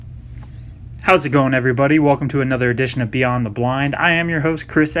How's it going, everybody? Welcome to another edition of Beyond the Blind. I am your host,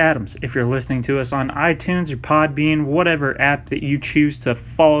 Chris Adams. If you're listening to us on iTunes or Podbean, whatever app that you choose to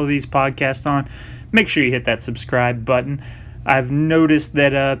follow these podcasts on, make sure you hit that subscribe button. I've noticed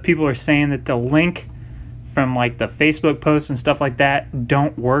that people are saying that the link from like the Facebook posts and stuff like that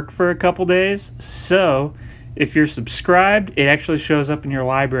don't work for a couple days. So if you're subscribed, it actually shows up in your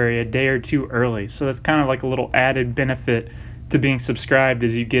library a day or two early. So that's kind of like a little added benefit to being subscribed,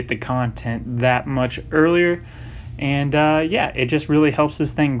 as you get the content that much earlier. And it just really helps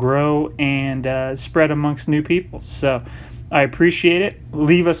this thing grow and spread amongst new people. So I appreciate it.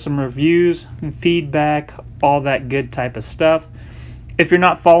 Leave us some reviews, feedback, all that good type of stuff. If you're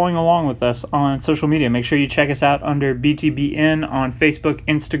not following along with us on social media, make sure you check us out under BTBN on Facebook,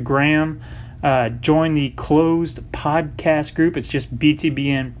 Instagram. Join the closed podcast group. It's just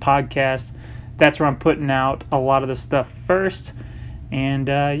BTBN Podcast. That's where I'm putting out a lot of the stuff first. And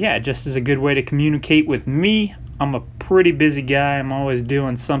just as a good way to communicate with me. I'm a pretty busy guy. I'm always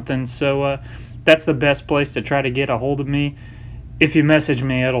doing something. So that's the best place to try to get a hold of me. If you message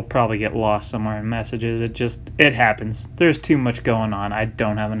me, it'll probably get lost somewhere in messages. It happens. There's too much going on. I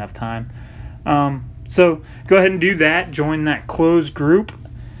don't have enough time. So go ahead and do that. Join that closed group.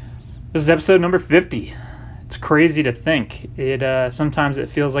 This is episode number 50. It's crazy to think. Sometimes it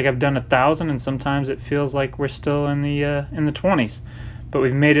feels like I've done 1,000, and sometimes it feels like we're still in the 20s. But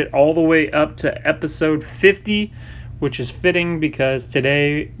we've made it all the way up to episode 50, which is fitting because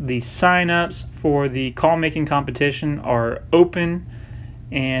today the sign-ups for the call-making competition are open,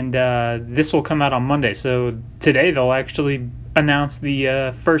 and this will come out on Monday. So today they'll actually announce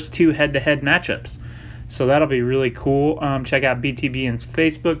the first two head-to-head matchups. So that'll be really cool. Check out BTBN's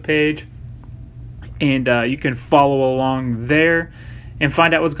Facebook page. And you can follow along there and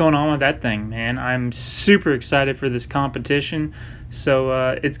find out what's going on with that thing, man. I'm super excited for this competition,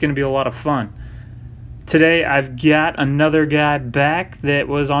 so it's going to be a lot of fun. Today, I've got another guy back that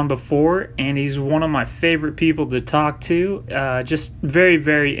was on before, and he's one of my favorite people to talk to. Just very,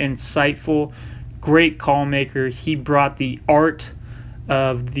 very insightful, great call maker. He brought the art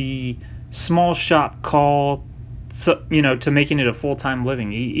of the small shop call to making it a full-time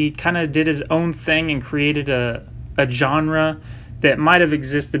living. He kind of did his own thing and created a genre that might have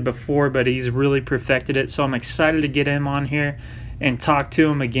existed before, but he's really perfected it. So I'm excited to get him on here and talk to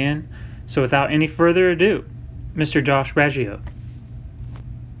him again. So without any further ado, Mr. Josh Raggio.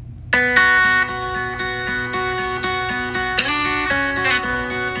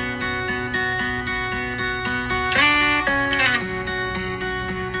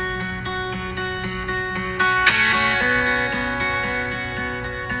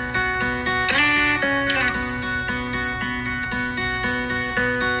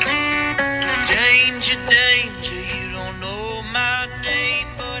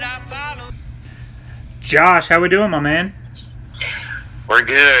 Josh, how we doing, my man? We're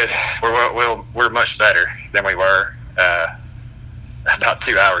good. We're much better than we were about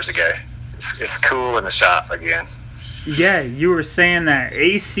 2 hours ago. It's cool in the shop again. Yeah, you were saying that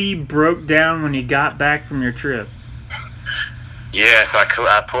AC broke down when you got back from your trip. Yes,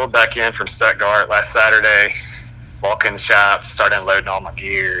 I pulled back in from Stuttgart last Saturday, walked in the shop, started unloading all my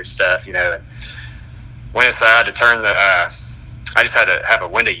gear and stuff, and went inside to turn the I just had to have a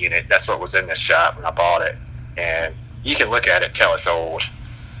window unit. That's what was in this shop when I bought it. And you can look at it and tell it's old.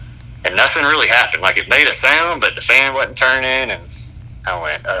 And nothing really happened. Like, it made a sound, but the fan wasn't turning. And I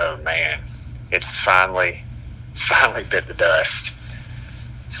went, oh, man, it's finally bit the dust.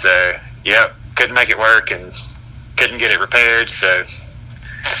 So, couldn't make it work and couldn't get it repaired. So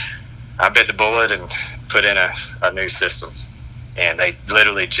I bit the bullet and put in a new system. And they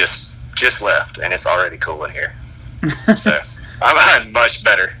literally just left, and it's already cool in here. So I'm much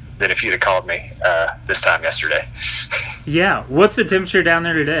better than if you'd have called me this time yesterday. Yeah. What's the temperature down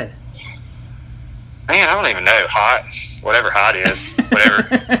there today? Man, I don't even know. Hot. Whatever hot is.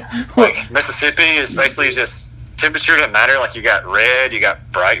 Whatever. Like, Mississippi is basically just temperature doesn't matter. Like, you got red, you got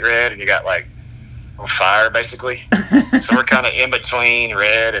bright red, and you got, like, on fire, basically. So we're kind of in between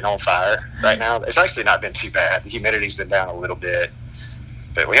red and on fire right now. It's actually not been too bad. The humidity's been down a little bit.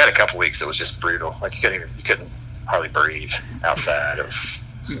 But we had a couple weeks that was just brutal. Like, you couldn't hardly breathe outside. It was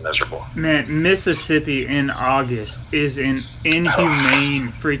miserable. Man, Mississippi in August is an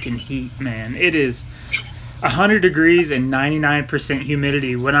inhumane freaking heat, man. It is 100 degrees and 99%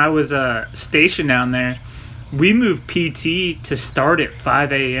 humidity. When I was stationed down there, we moved PT to start at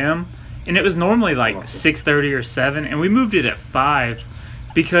 5 a.m. and it was normally like 6:30 or 7, and we moved it at 5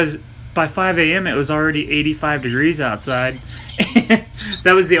 because by 5 a.m. it was already 85 degrees outside.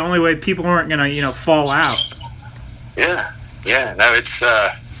 That was the only way people weren't gonna, fall out. Yeah. No, it's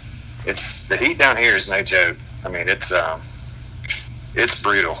It's the heat down here is no joke. I mean, it's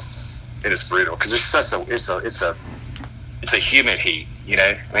brutal. It is brutal because it's a humid heat. You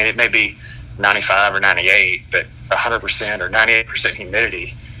know, I mean, it may be 95 or 98, but 100% or 98%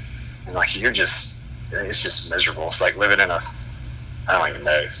 humidity, and like it's just miserable. It's like living in I don't even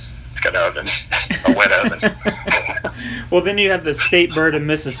know, like an oven, a wet oven. Well, then you have the state bird of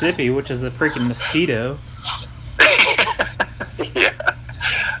Mississippi, which is the freaking mosquito. Yeah.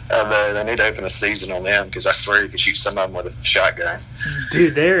 They need to open a season on them because I swear you could shoot some of them with a shotgun.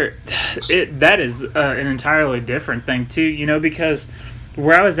 Dude, that is an entirely different thing too. You know, because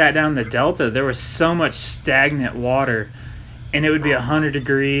where I was at down the Delta, there was so much stagnant water, and it would be 100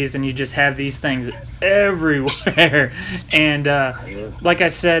 degrees, and you just have these things everywhere. And like I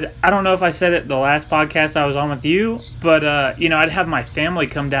said, I don't know if I said it the last podcast I was on with you, but you know, I'd have my family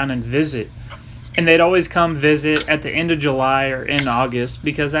come down and visit. And they'd always come visit at the end of July or in August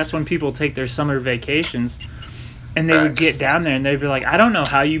because that's when people take their summer vacations. And they would get down there and they'd be like, I don't know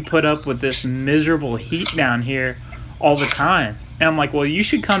how you put up with this miserable heat down here all the time. And I'm like, well, you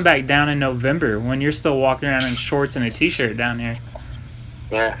should come back down in November when you're still walking around in shorts and a T-shirt down here.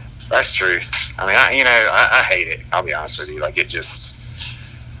 Yeah, that's true. I mean, I hate it. I'll be honest with you. Like,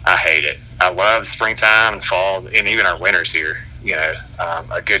 I hate it. I love springtime and fall and even our winters here. You know,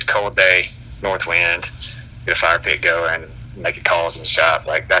 a good cold day, north wind, get a fire pit going, making calls in the shop.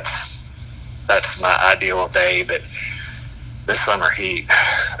 Like that's my ideal day. But this summer heat,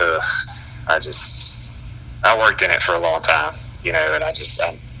 I worked in it for a long time, you know, and I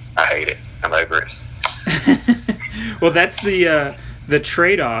hate it. I'm over it. Well, that's the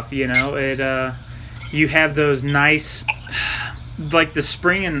trade-off, you know. You have those nice, like the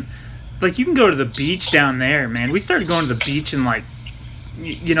spring, and like you can go to the beach down there, man. We started going to the beach in like,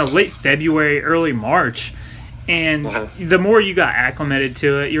 you know, late February, early March, and the more you got acclimated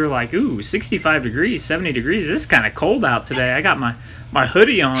to it, you were like, ooh, 65 degrees, 70 degrees, this is kind of cold out today. I got my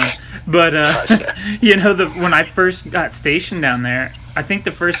hoodie on. But you know, when I first got stationed down there, I think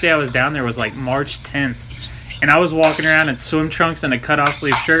the first day I was down there was like March 10th, and I was walking around in swim trunks and a cutoff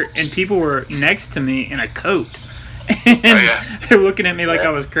sleeve shirt, and people were next to me in a coat, and they're looking at me like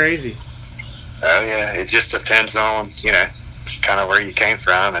I was crazy. Oh yeah, it just depends on, you know, kind of where you came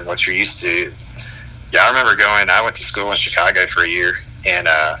from and what you're used to. Yeah, I remember I went to school in Chicago for a year, and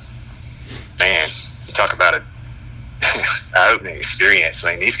man, you talk about an eye-opening experience.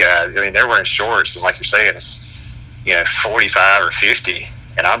 I mean, these guys, they're wearing shorts, and like you're saying, it's, you know, 45 or 50,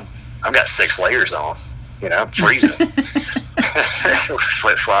 and I've got 6 layers on. You know, I'm freezing.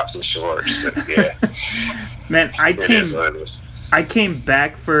 Flip-flops and shorts. But yeah. Man, I came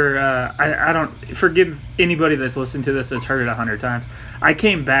back for, I don't, forgive anybody that's listened to this that's heard it 100 times. I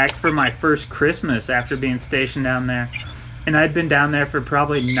came back for my first Christmas after being stationed down there. And I'd been down there for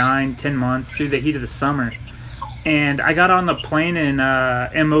probably 9-10 months through the heat of the summer. And I got on the plane in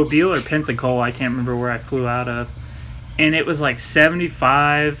Mobile or Pensacola, I can't remember where I flew out of. And it was like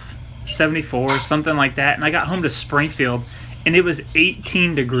 75, 74, something like that. And I got home to Springfield, and it was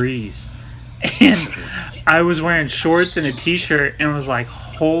 18 degrees. And I was wearing shorts and a T-shirt and was like,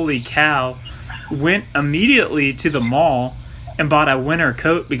 holy cow. Went immediately to the mall and bought a winter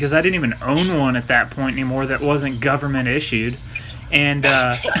coat because I didn't even own one at that point anymore that wasn't government issued. And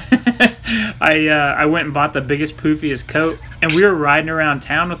I went and bought the biggest, poofiest coat. And we were riding around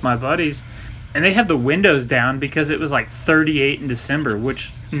town with my buddies, and they have the windows down because it was like 38 in December, which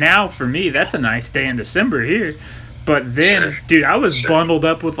now for me, that's a nice day in December here. But then, dude, I was bundled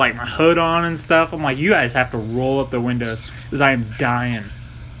up with like my hood on and stuff. I'm like, you guys have to roll up the windows because I am dying.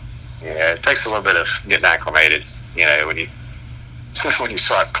 Yeah, it takes a little bit of getting acclimated, you know, when you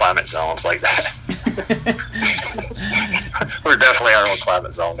swap climate zones like that. We're definitely our own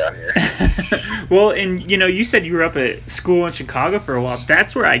climate zone down here. Well, and you know, you said you were up at school in Chicago for a while.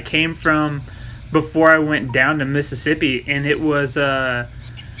 That's where I came from before I went down to Mississippi, and it was that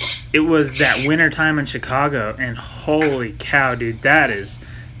winter time in Chicago, and holy cow, dude, that is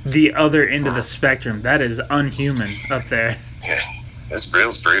the other end of the spectrum. That is unhuman up there. Yeah, it was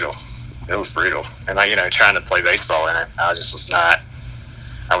brutal. It was brutal. And I, you know, trying to play baseball in it, I was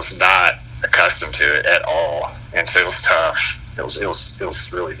not accustomed to it at all. And so it was tough. It was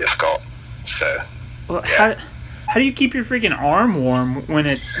really difficult. So, well, yeah. How do you keep your freaking arm warm when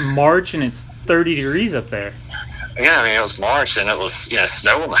it's March and it's 30 degrees up there? Yeah, I mean, it was March and it was, you know,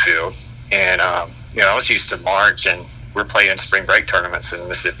 snow on the field. And, you know, I was used to March, and we're playing spring break tournaments in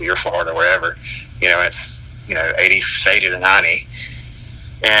Mississippi or Florida, wherever. You know, it's, you know, 80 to 90.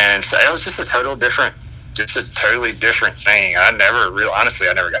 And so it was just a totally different thing. Honestly,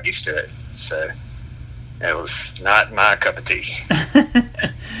 I never got used to it. So it was not my cup of tea.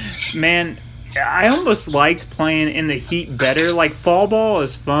 Man, I almost liked playing in the heat better. Like, fall ball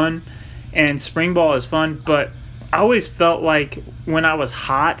is fun and spring ball is fun, but I always felt like when I was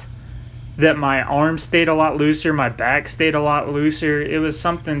hot that my arms stayed a lot looser, my back stayed a lot looser. It was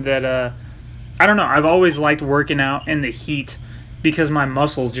something that, I don't know, I've always liked working out in the heat because my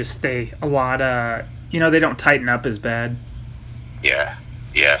muscles just stay a lot, they don't tighten up as bad. Yeah,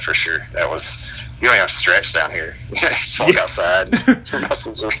 for sure. That was, you don't have to stretch down here. Just walk outside, your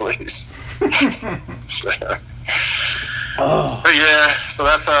muscles are loose. But yeah, so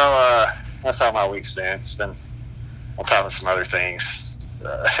that's how my week's been. It's been on top of some other things.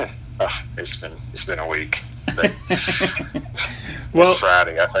 It's been a week. But well, it's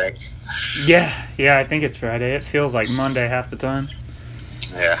Friday, I think. Yeah, I think it's Friday. It feels like Monday half the time.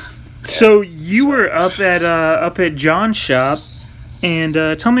 Yeah. So you were up at John's shop, and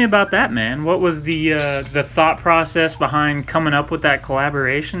tell me about that, man. What was the thought process behind coming up with that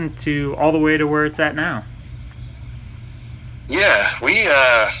collaboration to all the way to where it's at now? Yeah, we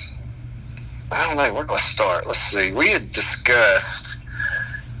I don't know, where do I start? Let's see. We had discussed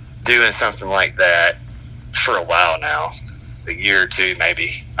doing something like that for a while now, a year or two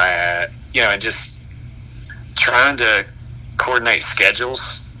maybe. And just trying to coordinate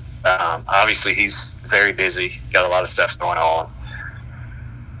schedules. Obviously, he's very busy, got a lot of stuff going on.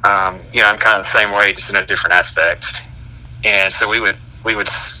 I'm kind of the same way, just in a different aspect. And so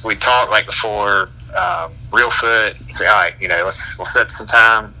we'd talk like before Reelfoot, say, all right, we'll set some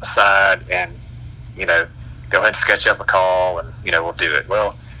time aside and go ahead and sketch up a call, and we'll do it.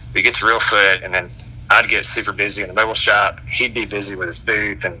 Well, we get to Reelfoot, and then I'd get super busy in the mobile shop. He'd be busy with his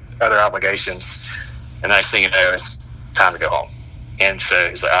booth and other obligations, and next thing you know, it's time to go home. And so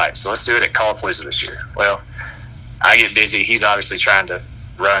he's like, all right, so let's do it at Callapalooza this year. Well, I get busy. He's obviously trying to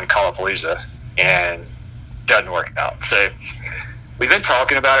run Callapalooza, and doesn't work out. So we've been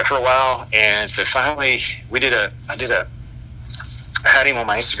talking about it for a while, and so finally I had him on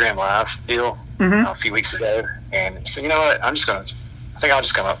my Instagram Live deal a few weeks ago, and so you know what, I think I'll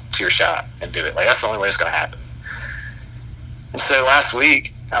just come up to your shop and do it. Like, that's the only way it's going to happen. And so last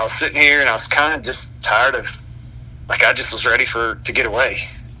week I was sitting here and I was kind of just tired of, like, I just was ready to get away.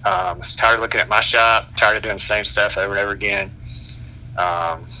 I was tired of looking at my shop, tired of doing the same stuff over and over again.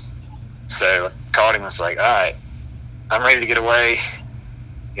 So I called him. I was like, all right, I'm ready to get away.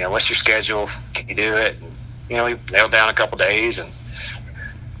 What's your schedule? Can you do it? And, we nailed down a couple days, and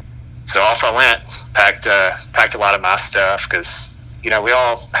so off I went. Packed a lot of my stuff because we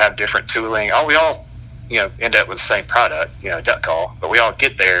all have different tooling. We all end up with the same product, duck call, but we all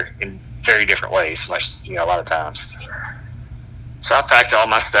get there in very different ways. A lot of times. So I packed all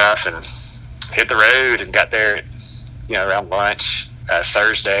my stuff and hit the road and got there, around lunch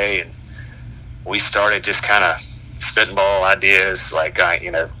Thursday, and we started just kind of spitball ideas, like,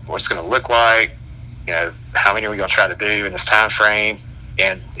 what's going to look like, how many are we going to try to do in this time frame.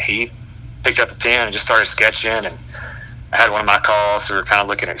 And he picked up a pen and just started sketching, and I had one of my calls, so we were kind of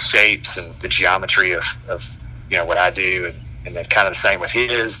looking at shapes and the geometry of what I do, and then kind of the same with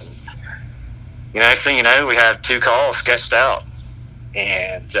his. And, next thing you know, we have 2 calls sketched out,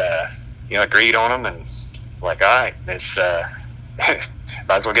 and agreed on them, and like, all right, it's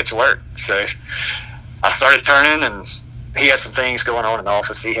might as well get to work. So I started turning, and he had some things going on in the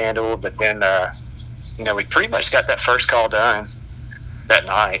office he handled, but then we pretty much got that first call done that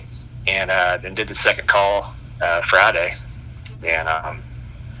night, and then did the second call Friday. And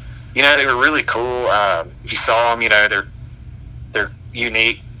they were really cool. If you saw them, they're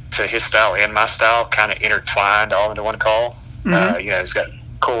unique to his style and my style, kind of intertwined all into one call. It's got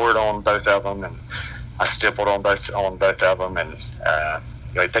cord on both of them, and I stippled on both of them, and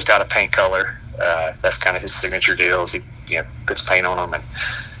he picked out a paint color. That's kind of his signature deal. Is he puts paint on them, and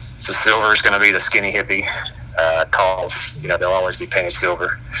so silver is going to be the skinny hippie calls. They'll always be painted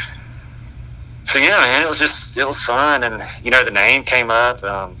silver. So yeah, man, it was fun, and the name came up,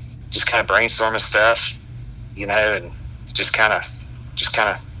 just kind of brainstorming stuff, and just kind of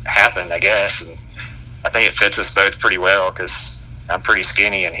happened, I guess. And I think it fits us both pretty well because I'm pretty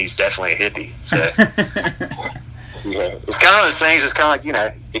skinny and he's definitely a hippie. So yeah, it's kind of one of those things. It's kind of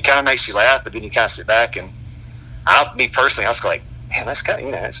like, it kind of makes you laugh, but then you kind of sit back, and me personally, I was like, man, that's kind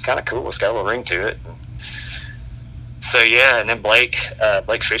of, it's kind of cool. It's got a little ring to it. And so yeah, and then Blake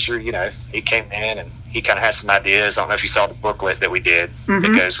Fisher, he came in and he kind of had some ideas. I don't know if you saw the booklet that we did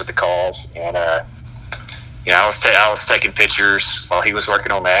that goes with the calls, and I was taking pictures while he was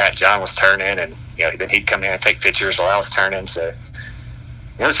working on that. John was turning, and then he'd come in and take pictures while I was turning. So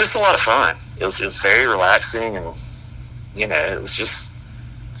it was just a lot of fun. It was very relaxing, and it's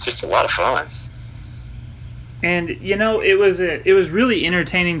just a lot of fun. And it was really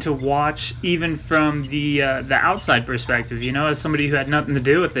entertaining to watch, even from the outside perspective. As somebody who had nothing to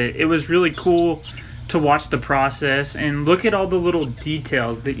do with it, it was really cool to watch the process and look at all the little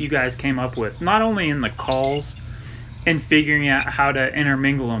details that you guys came up with. Not only in the calls and figuring out how to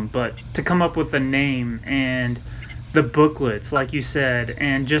intermingle them, but to come up with a name and the booklets, like you said,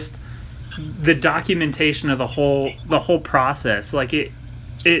 and just the documentation of the whole process. Like it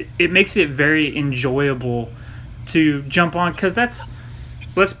makes it very enjoyable to jump on, because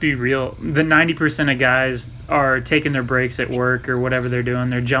let's be real, the 90% of guys are taking their breaks at work or whatever they're doing.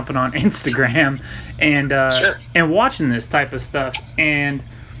 They're jumping on Instagram and Sure. and watching this type of stuff, and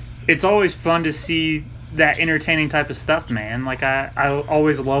it's always fun to see that entertaining type of stuff, man. Like I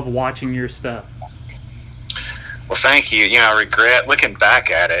always love watching your stuff. Well, thank you. I regret looking back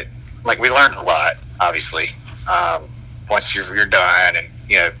at it. Like, we learned a lot, obviously. Once you're done and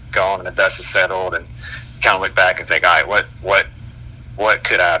gone and the dust is settled, and kind of look back and think, all right, what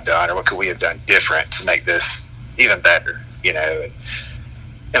could I have done, or what could we have done different to make this even better?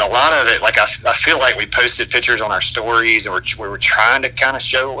 And a lot of it, like I feel like we posted pictures on our stories, and we were trying to kind of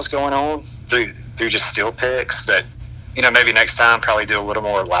show what was going on through just still pics. But maybe next time, probably do a little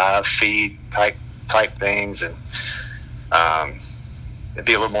more live feed type things, and it'd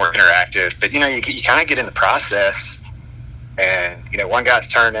be a little more interactive. But you kind of get in the process, and one guy's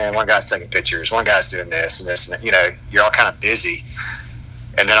turning, one guy's taking pictures, one guy's doing this and this, and you're all kind of busy,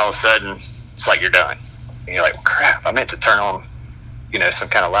 and then all of a sudden it's like you're done, and you're like, well, crap, I meant to turn on some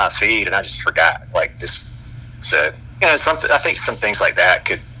kind of live feed, and I just forgot. So something, I think some things like that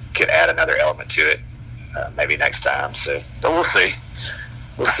could add another element to it, maybe next time. So, but we'll see.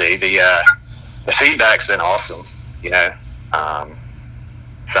 The feedback's been awesome.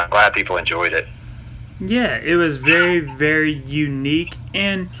 So I'm glad people enjoyed it. Yeah, it was very, very unique.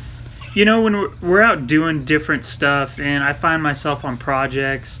 And, when we're out doing different stuff, and I find myself on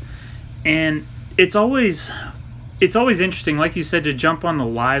projects, and it's always interesting, like you said, to jump on the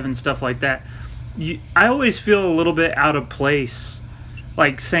live and stuff like that. I always feel a little bit out of place,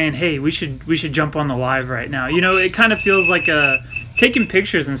 like saying, hey, we should jump on the live right now. It kind of feels like taking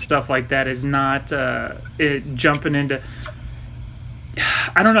pictures and stuff like that is not jumping into...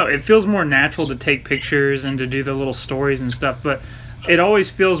 I don't know, it feels more natural to take pictures and to do the little stories and stuff, but it always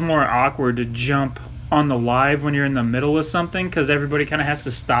feels more awkward to jump on the live when you're in the middle of something, because everybody kind of has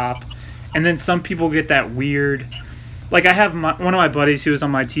to stop. And then some people get that weird... Like, I have one of my buddies who was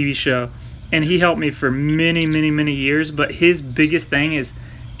on my TV show, and he helped me for many, many, many years, but his biggest thing is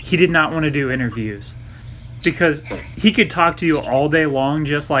he did not want to do interviews, because he could talk to you all day long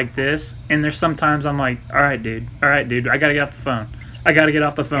just like this, and there's sometimes I'm like, all right, dude, I gotta get off the phone. I gotta get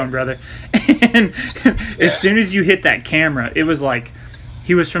off the phone, brother. And as soon as you hit that camera, it was like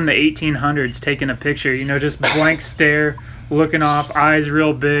he was from the 1800s taking a picture, just blank stare, looking off, eyes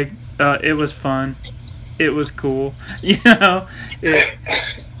real big. It was fun. It was cool. Yeah,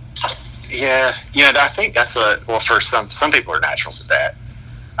 I think that's for some people are naturals at that.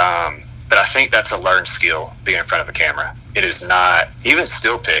 But I think that's a learned skill, being in front of a camera. It is not, even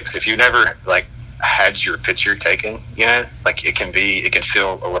still pics, if you never had your picture taken, it can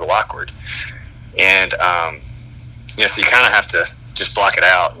feel a little awkward. And so you kind of have to just block it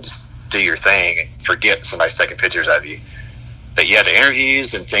out and just do your thing and forget somebody's taking pictures of you. But yeah, the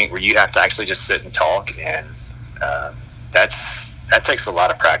interviews and things where you have to actually just sit and talk, and that takes a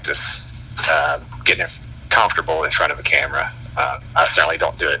lot of practice, getting comfortable in front of a camera. I certainly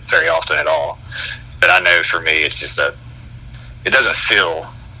don't do it very often at all, but I know for me, it's just it doesn't feel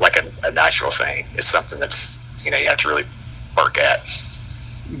like a natural thing. It's something that's you have to really work at.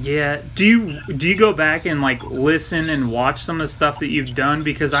 Yeah. Do you go back and listen and watch some of the stuff that you've done?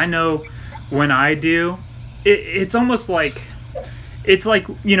 Because I know when I do, it's almost like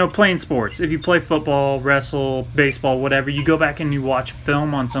playing sports. If you play football, wrestle, baseball, whatever, you go back and you watch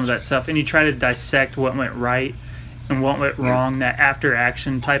film on some of that stuff, and you try to dissect what went right and what went wrong, that after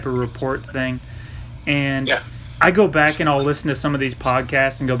action type of report thing. And yeah. I go back and I'll listen to some of these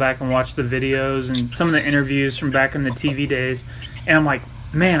podcasts and go back and watch the videos and some of the interviews from back in the TV days, and I'm like,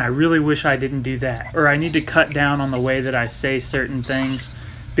 man, I really wish I didn't do that, or I need to cut down on the way that I say certain things,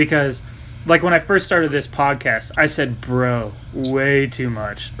 because when I first started this podcast, I said bro way too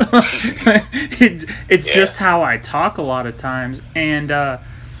much. It's just how I talk a lot of times, and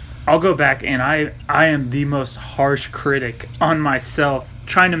I'll go back and I am the most harsh critic on myself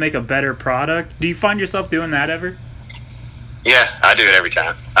trying to make a better product. Do you find yourself doing that ever? Yeah, I do it every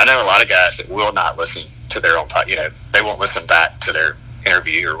time. I know a lot of guys that will not listen to their own they won't listen back to their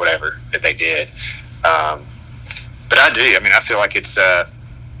interview or whatever that they did. But I do. I mean, I feel like it's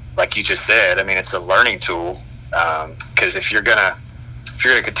like you just said, it's a learning tool, Because if you're gonna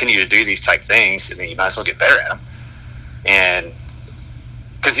continue to do these type things, I mean, you might as well get better at them. And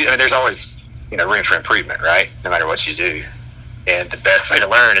because there's always room for improvement, right? No matter what you do. And the best way to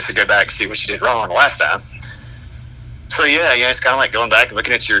learn is to go back and see what you did wrong the last time. So it's kind of like going back and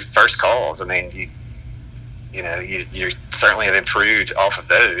looking at your first calls. I mean, you certainly have improved off of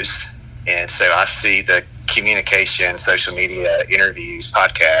those. And so I see the communication, social media, interviews,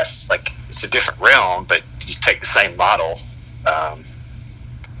 podcasts, like it's a different realm, but you take the same model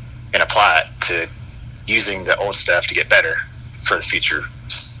and apply it to using the old stuff to get better for the future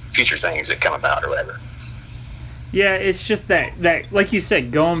things that come about or whatever. Yeah, it's just that like you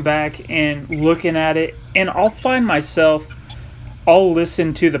said, going back and looking at it, and I'll find myself, I'll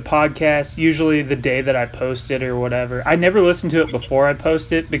listen to the podcast usually the day that I post it or whatever. I never listen to it before I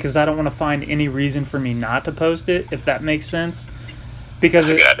post it because I don't want to find any reason for me not to post it, if that makes sense. Because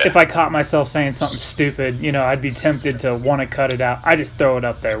if I caught myself saying something stupid, I'd be tempted to want to cut it out. I just throw it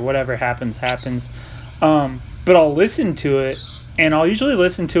up there. Whatever happens, happens. But I'll listen to it, and I'll usually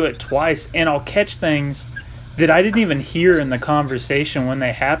listen to it twice, and I'll catch things that I didn't even hear in the conversation when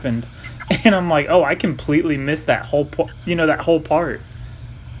they happened. And I'm like, oh, I completely missed that whole part.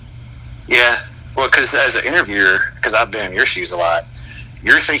 Yeah. Well, because as an interviewer, because I've been in your shoes a lot,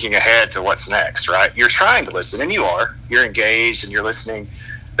 you're thinking ahead to what's next, right? You're trying to listen, and you're engaged and you're listening,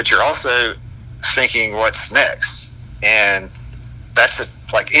 but you're also thinking what's next. And that's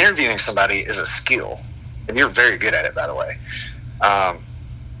like interviewing somebody is a skill, and you're very good at it, by the way.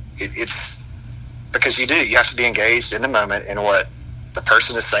 It's because you have to be engaged in the moment in what the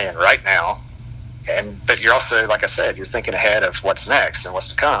person is saying right now. But you're also, like I said, you're thinking ahead of what's next and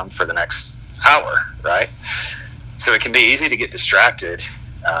what's to come for the next hour, right? So it can be easy to get distracted.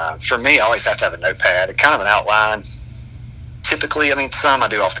 For me, I always have to have a notepad and kind of an outline. Typically, I mean, some I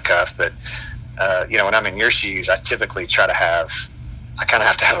do off the cuff, but when I'm in your shoes, I typically I kind of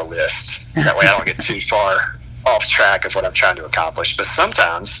have to have a list. That way I don't get too far off track of what I'm trying to accomplish. But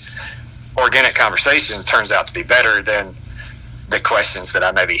sometimes organic conversation turns out to be better than the questions that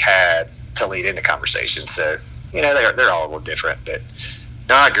I maybe had to lead into conversation. So, they're all a little different, but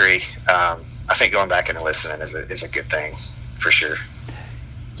no, I agree. I think going back and listening is a good thing for sure.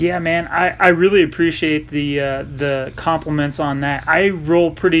 Yeah, man, I really appreciate the compliments on that. I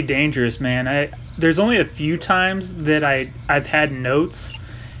roll pretty dangerous, man. There's only a few times that I've had notes,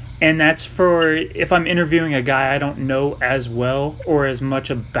 and that's for if I'm interviewing a guy I don't know as well or as much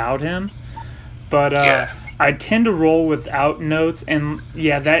about him. But I tend to roll without notes, and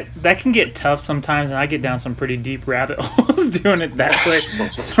that can get tough sometimes, and I get down some pretty deep rabbit holes doing it that way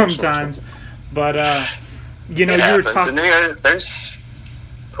sometimes. But you were talking. There's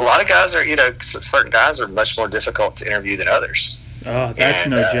a lot of guys certain guys are much more difficult to interview than others. Oh, that's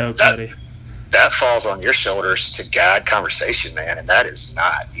no joke, buddy. That falls on your shoulders to guide conversation, man, and that is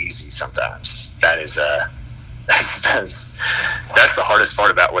not easy sometimes. That is that's the hardest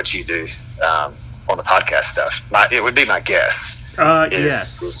part about what you do on the podcast stuff. It would be my guess.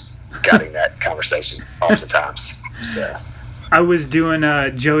 Yes. Is guiding that conversation oftentimes. So. I was doing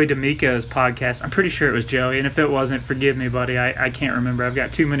Joey D'Amico's podcast. I'm pretty sure it was Joey, and if it wasn't, forgive me, buddy. I can't remember. I've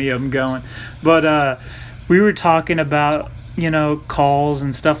got too many of them going. But we were talking about, calls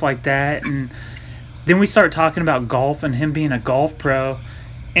and stuff like that, and then we started talking about golf and him being a golf pro,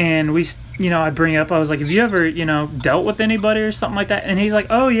 and I bring up, I was like, have you ever, dealt with anybody or something like that? And he's like,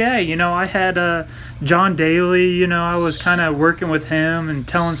 oh, yeah, I had John Daly, I was kind of working with him and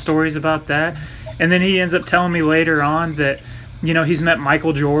telling stories about that. And then he ends up telling me later on that, he's met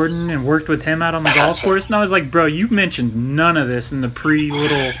Michael Jordan and worked with him out on the golf course. And I was like, bro, you mentioned none of this in the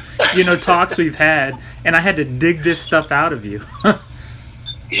little, talks we've had. And I had to dig this stuff out of you.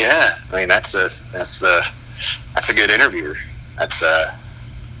 Yeah. I mean, that's a good interview. That's,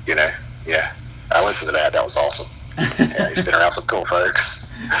 yeah. I listened to that. That was awesome. Yeah, he's been around some cool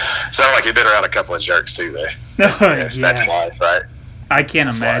folks. Sounds like you've been around a couple of jerks too, though. Yeah. That's life, right? I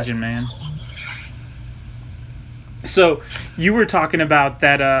can't imagine, man. So you were talking about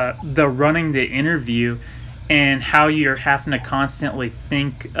that the running the interview and how you're having to constantly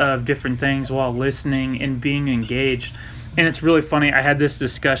think of different things while listening and being engaged. And it's really funny. I had this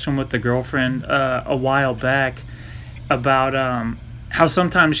discussion with the girlfriend a while back about how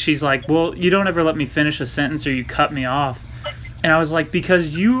sometimes she's like, well, you don't ever let me finish a sentence or you cut me off. And I was like,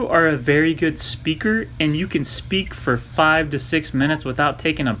 because you are a very good speaker and you can speak for 5 to 6 minutes without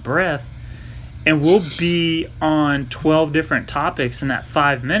taking a breath. And we'll be on 12 different topics in that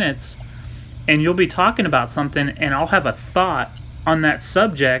 5 minutes. And you'll be talking about something and I'll have a thought on that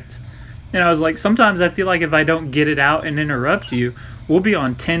subject. And I was like, sometimes I feel like if I don't get it out and interrupt you, we'll be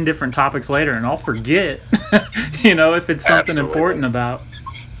on 10 different topics later and I'll forget, if it's something Absolutely. important about.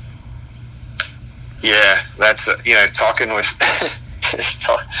 Yeah, that's talking with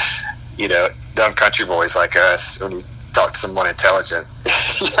dumb country boys like us. When you talk to someone intelligent,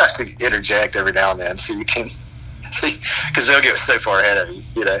 you have to interject every now and then so you can see, because they'll get so far ahead of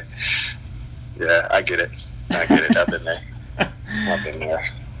you. Yeah, I get it. I've been there.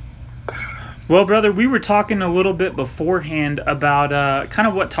 Well, brother, we were talking a little bit beforehand about kind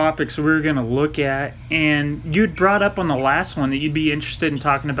of what topics we were going to look at, and you'd brought up on the last one that you'd be interested in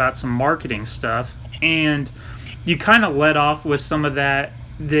talking about some marketing stuff, and you kind of led off with some of that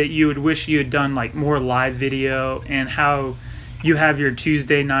you would wish you had done, like more live video, and how you have your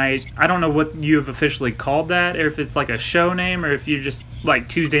Tuesday night. I don't know what you have officially called that, or if it's like a show name, or if you're just like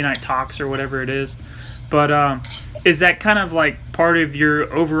Tuesday Night Talks or whatever it is. But is that kind of like part of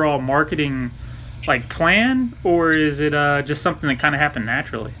your overall marketing like plan, or is it just something that kind of happened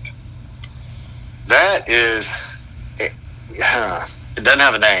naturally? That is, it doesn't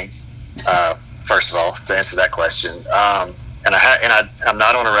have a name. First of all, to answer that question, and I'm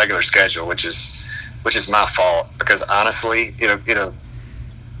not on a regular schedule, which is my fault, because honestly,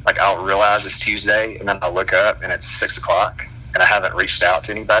 like I'll realize it's Tuesday and then I'll look up and it's 6:00 and I haven't reached out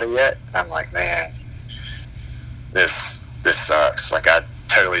to anybody yet. I'm like, man, this sucks. Like I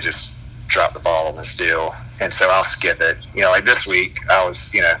totally just dropped the ball on this deal, and so I'll skip it. Like this week, I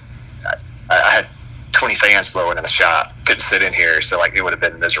was, I had 20 fans blowing in the shop. Couldn't sit in here, so like it would have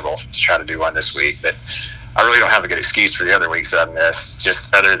been miserable to try to do one this week. But I really don't have a good excuse for the other weeks that I missed,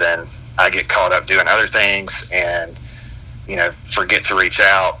 just other than I get caught up doing other things and forget to reach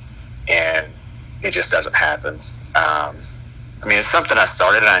out, and it just doesn't happen. It's something I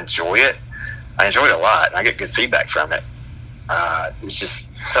started and I enjoy it. I enjoy it a lot, and I get good feedback from it. It's just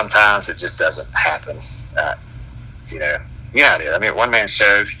sometimes it just doesn't happen. One man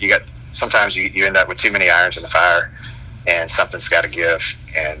show, sometimes you end up with too many irons in the fire, and something's got to give,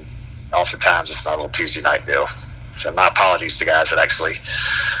 and oftentimes it's not a little Tuesday night deal. So my apologies to guys that actually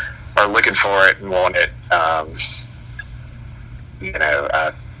are looking for it and want it. I'll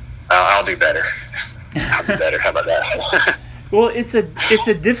do better. I'll do better. How about that? Well, it's a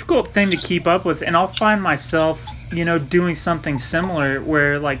difficult thing to keep up with, and I'll find myself, doing something similar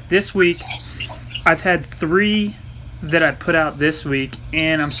where, like, this week I've had 3 that I put out this week,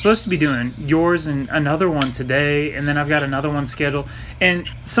 and I'm supposed to be doing yours and another one today, and then I've got another one scheduled. And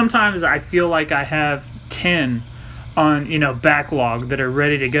sometimes I feel like I have 10 on, backlog that are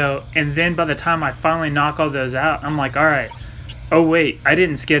ready to go, and then by the time I finally knock all those out, I'm like, all right, oh wait, I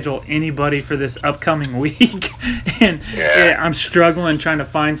didn't schedule anybody for this upcoming week. And I'm struggling trying to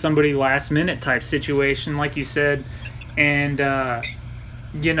find somebody last minute type situation, like you said. And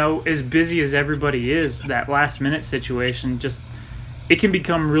as busy as everybody is, that last minute situation, just it can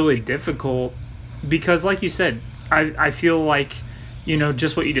become really difficult, because like you said, I feel like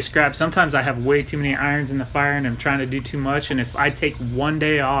just what you described, sometimes I have way too many irons in the fire and I'm trying to do too much, and if I take one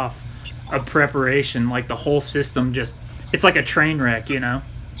day off of preparation, like the whole system just, it's like a train wreck, Yeah.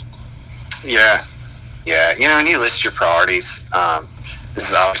 And you list your priorities. This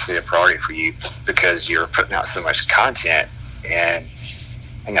is obviously a priority for you because you're putting out so much content, and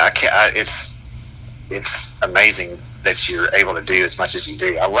it's amazing that you're able to do as much as you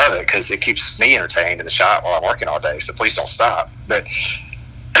do. I love it because it keeps me entertained in the shop while I'm working all day. So please don't stop. But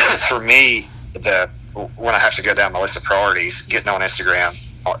for me, when I have to go down my list of priorities, getting on Instagram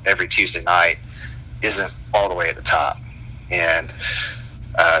every Tuesday night isn't all the way at the top. And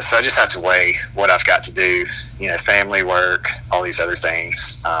so I just have to weigh what I've got to do, family, work, all these other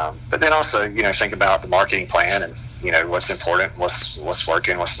things. But then also, think about the marketing plan and, what's important, what's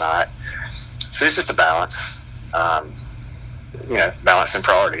working, what's not. So it's just a balance. Balance and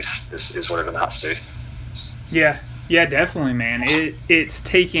priorities is what it amounts to. Yeah, definitely, man. It's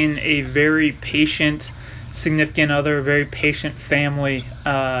taken a very patient significant other, a very patient family.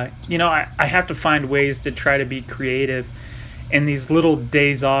 I have to find ways to try to be creative, and these little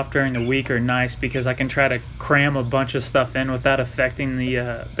days off during the week are nice because I can try to cram a bunch of stuff in without affecting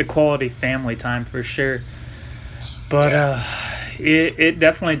the quality family time for sure. But it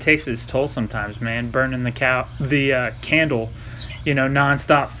definitely takes its toll sometimes, man. Burning the candle,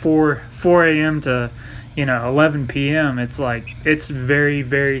 nonstop 4 a.m. to 11 p.m. It's like it's very,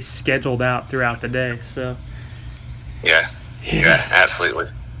 very scheduled out throughout the day. So yeah, absolutely.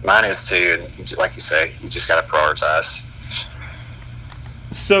 Mine is too, and like you say, you just got to prioritize.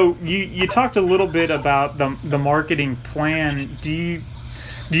 So you talked a little bit about the marketing plan. Do you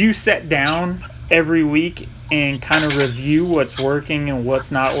sit down every week and kind of review what's working and what's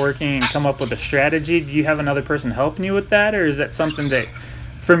not working and come up with a strategy? Do you have another person helping you with that, or is that something that,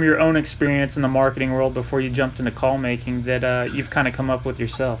 from your own experience in the marketing world before you jumped into call making, that you've kind of come up with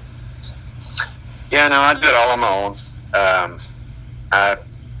yourself? Yeah, no, I do it all on my own. I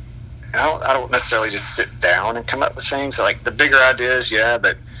don't necessarily just sit down and come up with things. Like the bigger ideas, yeah,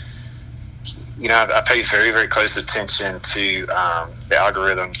 but I pay very, very close attention to the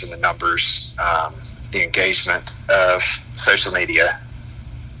algorithms and the numbers, the engagement of social media.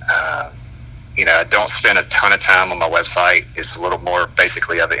 I don't spend a ton of time on my website. It's a little more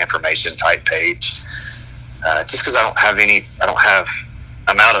basically of an information type page, just because I'm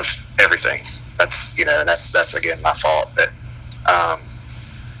out of everything. That's again my fault. But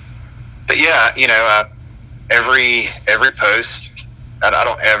yeah, every post, I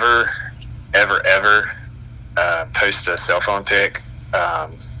don't ever post a cell phone pic,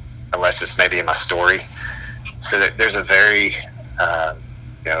 unless it's maybe in my story. So that there's a very, I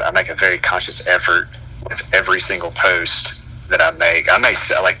make a very conscious effort with every single post that I make.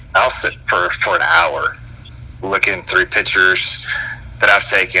 I'll sit for an hour looking through pictures that I've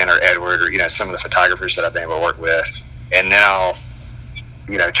taken, or Edward, or some of the photographers that I've been able to work with, and then I'll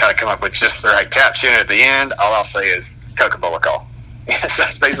try to come up with just the right caption. At the end, all I'll say is Coca-Cola call. So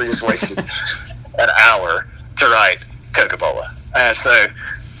that's basically just wasted an hour to write Coca-Cola. So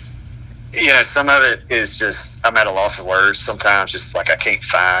some of it is just I'm at a loss of words sometimes, just like I can't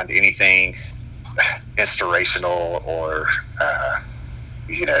find anything inspirational or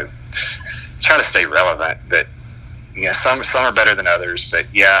try to stay relevant. But some are better than others. But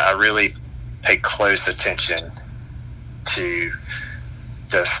yeah, I really pay close attention to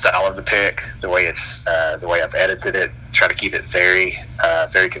the style of the pic, the way I've edited it. Try to keep it very,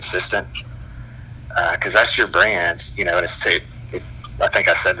 very consistent, because that's your brand. And I think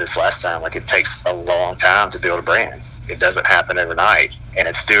I said this last time. Like, it takes a long time to build a brand. It doesn't happen overnight, and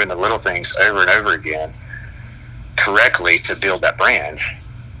it's doing the little things over and over again correctly to build that brand.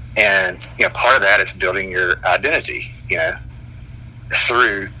 And part of that is building your identity.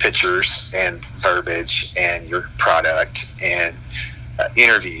 Through pictures and verbiage and your product and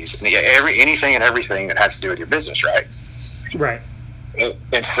interviews and anything and everything that has to do with your business, right? Right.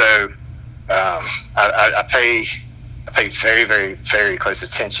 And so I pay very, very, very close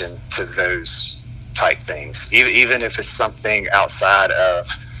attention to those type things, even if it's something outside of.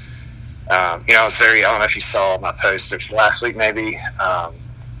 I don't know if you saw my post last week, maybe.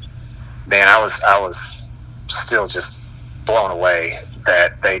 Man, I was still just blown away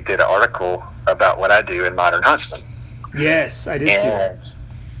that they did an article about what I do in Modern Huntsman. Yes, I did see that.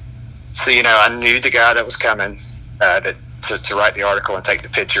 So, I knew the guy that was coming to write the article and take the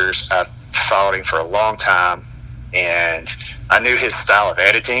pictures. I followed him for a long time, and I knew his style of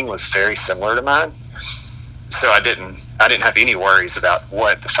editing was very similar to mine. So I didn't have any worries about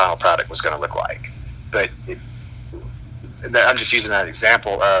what the final product was going to look like. But I'm just using that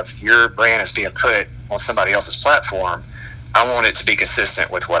example of your brand is being put on somebody else's platform. I want it to be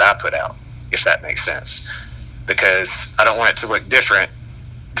consistent with what I put out, if that makes sense, because I don't want it to look different,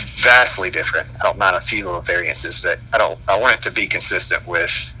 vastly different. I don't mind a few little variances, but I want it to be consistent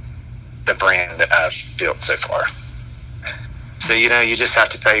with the brand that I've built so far. So, you just have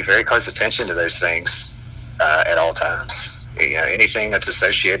to pay very close attention to those things at all times. Anything that's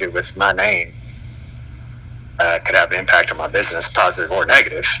associated with my name could have an impact on my business, positive or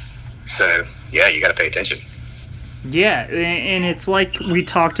negative. So, yeah, you got to pay attention. Yeah, and it's like we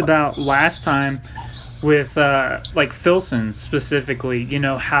talked about last time with like Filson specifically,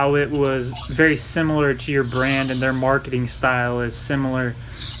 how it was very similar to your brand, and their marketing style is similar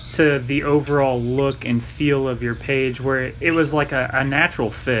to the overall look and feel of your page, where it was like a natural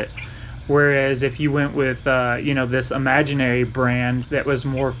fit. Whereas if you went with this imaginary brand that was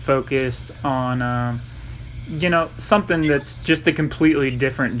more focused on something that's just a completely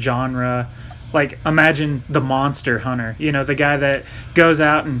different genre. Like, imagine the Monster Hunter, the guy that goes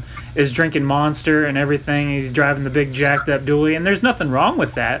out and is drinking Monster and everything. He's driving the big jacked up dually, and there's nothing wrong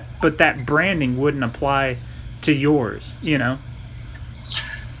with that, but that branding wouldn't apply to yours,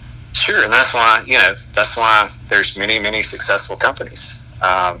 Sure, and that's why there's many, many successful companies.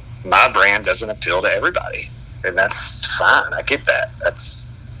 My brand doesn't appeal to everybody, and that's fine. I get that.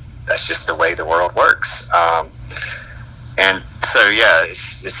 That's just the way the world works. And so, yeah,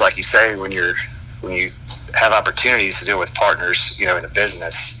 it's like you say, when you have opportunities to deal with partners, in the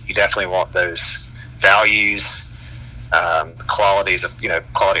business, you definitely want those values, qualities of,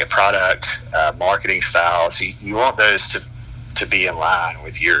 quality of product, marketing styles. You want those to be in line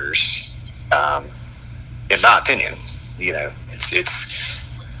with yours. In my opinion, it's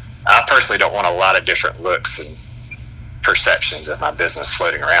I personally don't want a lot of different looks and perceptions of my business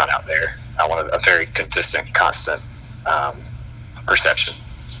floating around out there. I want a very consistent, constant perception.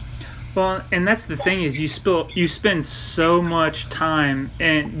 Well, and that's the thing is you spend so much time,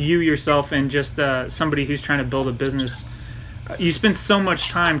 and you yourself and just somebody who's trying to build a business, you spend so much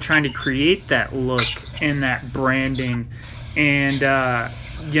time trying to create that look and that branding, and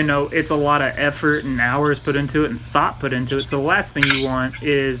it's a lot of effort and hours put into it and thought put into it. So the last thing you want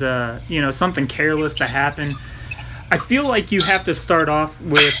is something careless to happen. I feel like you have to start off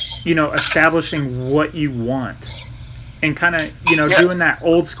with establishing what you want. And kind of, doing that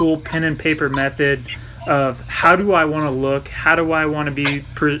old school pen and paper method of how do I want to look? How do I want to be,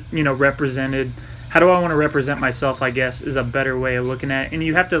 represented? How do I want to represent myself, I guess, is a better way of looking at it. And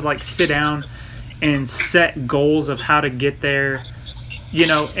you have to, sit down and set goals of how to get there,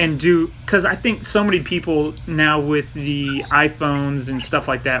 and because I think so many people now with the iPhones and stuff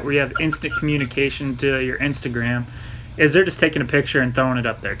like that, where you have instant communication to your Instagram, is they're just taking a picture and throwing it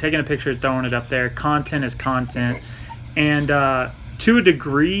up there. Taking a picture and throwing it up there. Content is content. And to a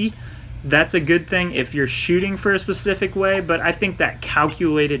degree, that's a good thing if you're shooting for a specific way. But I think that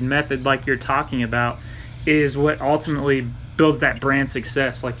calculated method, like you're talking about, is what ultimately builds that brand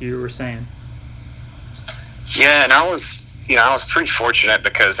success, like you were saying. Yeah, and I was pretty fortunate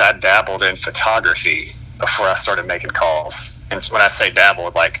because I dabbled in photography before I started making calls. And when I say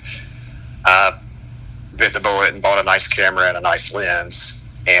dabbled, I bit the bullet and bought a nice camera and a nice lens,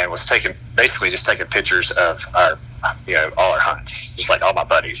 and was taking pictures of all our hunts, just like all my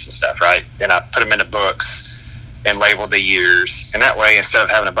buddies and stuff, right? And I put them into books and labeled the years. And that way, instead of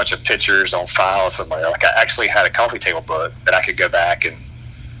having a bunch of pictures on files somewhere, I actually had a coffee table book that I could go back and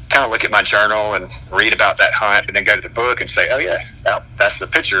kind of look at my journal and read about that hunt, and then go to the book and say, oh yeah, that's the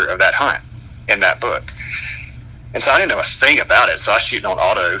picture of that hunt in that book. And so I didn't know a thing about it. So I was shooting on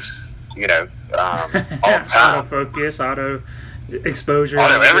auto, all the time. Autofocus, auto exposure,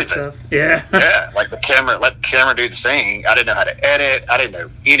 auto everything. Stuff. Yeah. Yeah, let the camera do the thing. I didn't know how to edit. I didn't know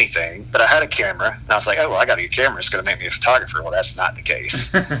anything, but I had a camera, and I was like, oh, well, I got a camera. It's going to make me a photographer. Well, that's not the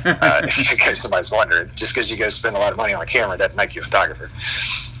case. In case somebody's wondering, just because you go spend a lot of money on a camera doesn't make you a photographer.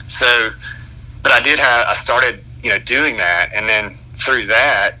 So, but I started, doing that, and then through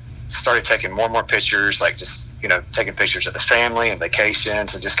that, started taking more and more pictures, taking pictures of the family and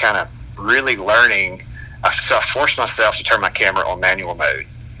vacations, and just kind of really learning. So I forced myself to turn my camera on manual mode.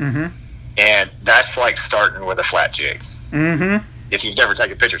 Mm-hmm. And that's like starting with a flat jig. Mm-hmm. If you've never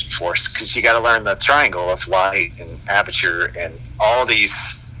taken pictures before, because you got to learn the triangle of light and aperture and all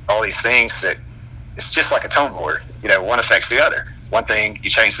these things that it's just like a tone board. One affects the other. One thing, you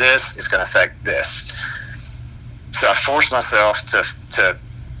change this, it's going to affect this. So I forced myself to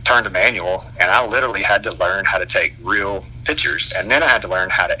turn to manual, and I literally had to learn how to take real pictures, and then I had to learn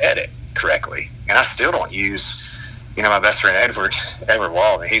how to edit correctly. And I still don't use, my best friend Edward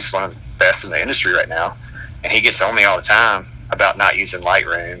Wall, he's one of the best in the industry right now, and he gets on me all the time about not using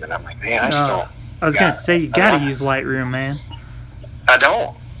Lightroom, and I'm like, man, I just don't. I was going to say, you got to use Lightroom, man. I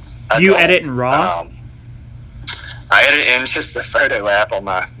don't. You edit in RAW? I edit in just the photo app on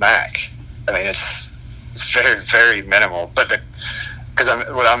my Mac. I mean, it's very, very minimal, but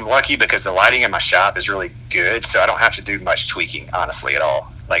I'm lucky because the lighting in my shop is really good, so I don't have to do much tweaking, honestly, at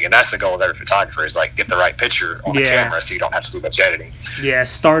all. And that's the goal of every photographer is get the right picture on the camera, so you don't have to do much editing. Yeah,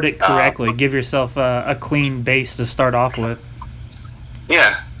 start it correctly. Give yourself a clean base to start off with.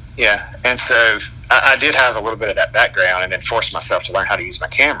 Yeah. And so I did have a little bit of that background, and then forced myself to learn how to use my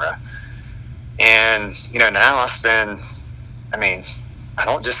camera. And now I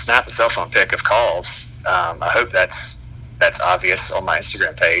don't just snap a cell phone pic of calls. I hope that's obvious on my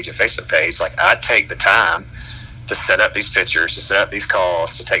Instagram page and Facebook page. I take the time to set up these pictures, to set up these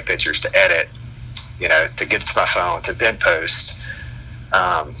calls, to take pictures, to edit, to get to my phone, to then post.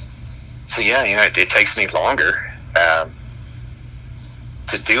 It takes me longer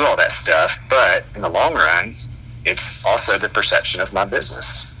to do all that stuff, but in the long run, it's also the perception of my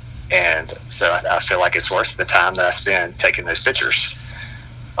business. And so I feel like it's worth the time that I spend taking those pictures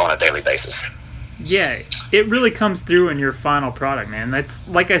on a daily basis. Yeah, it really comes through in your final product, man. That's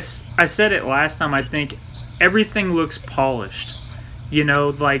like I said it last time. I think everything looks polished. You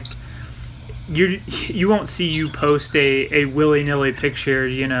won't see you post a willy-nilly picture,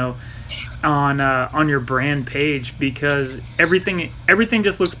 on your brand page, because everything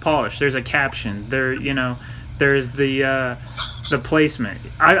just looks polished. There's a caption. There's the placement.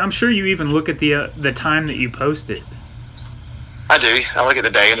 I'm sure you even look at the time that you post it. I do. I look at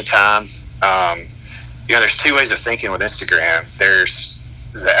the day and the time. There's two ways of thinking with Instagram. There's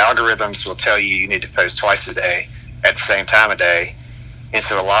the algorithms will tell you need to post twice a day at the same time of day, And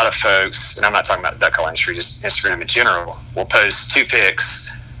so a lot of folks, and I'm not talking about the duck call industry, just Instagram in general, will post 2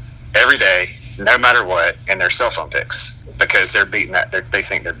 pics every day, no matter what, and their cell phone pics, because they're beating that. They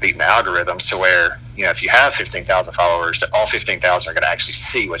think they're beating the algorithms to where, if you have 15,000 followers, that all 15,000 are going to actually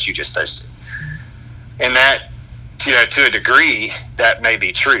see what you just posted. And that, to a degree, that may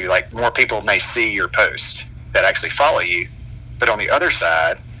be true. Like, more people may see your post that actually follow you. But on the other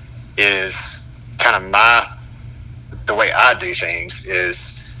side is kind of the way I do things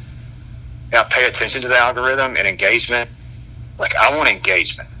is I pay attention to the algorithm and engagement. Like, I want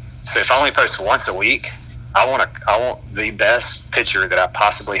engagement. So if I only post once a week, I want the best picture that I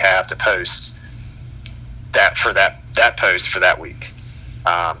possibly have to post that post for that week.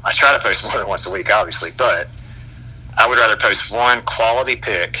 I try to post more than once a week, obviously, but I would rather post one quality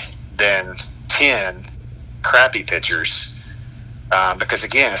pic than 10 crappy pictures, because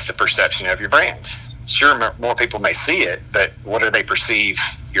again, it's the perception of your brand. Sure, more people may see it, but what do they perceive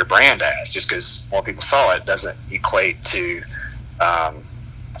your brand as? Just because more people saw it doesn't equate to a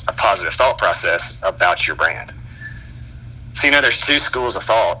positive thought process about your brand. So, there's 2 schools of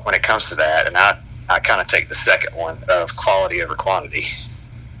thought when it comes to that, and I kind of take the second one of quality over quantity.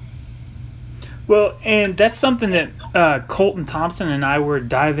 Well, and that's something that Colton Thompson and I were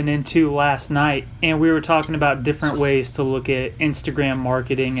diving into last night, and we were talking about different ways to look at Instagram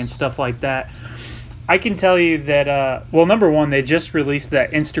marketing and stuff like that. I can tell you that, number one, they just released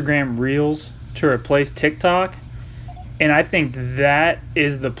that Instagram Reels to replace TikTok, and I think that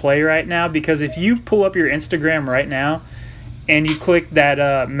is the play right now, because if you pull up your Instagram right now and you click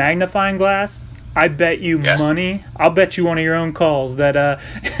that magnifying glass, I bet you money. I'll bet you one of your own calls that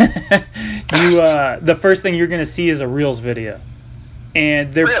the first thing you're going to see is a Reels video,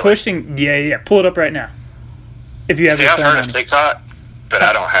 and they're pushing. Yeah. Pull it up right now. If you have. See, I've heard of TikTok, but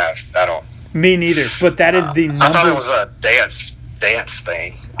I don't. Me neither. But that is the number. I thought it was a dance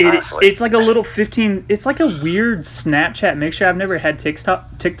thing. Honestly. It's like a little 15. It's like a weird Snapchat mixture. I've never had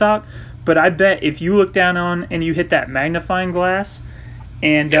TikTok, but I bet if you look down on and you hit that magnifying glass,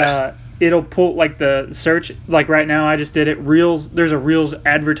 and it'll pull like the search. Like right now, I just did it. Reels. There's a Reels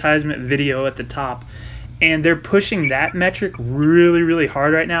advertisement video at the top, and they're pushing that metric really, really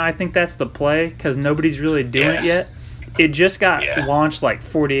hard right now. I think that's the play, because nobody's really doing it yet. It just got launched like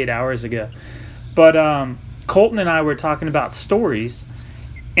 48 hours ago. But Colton and I were talking about stories,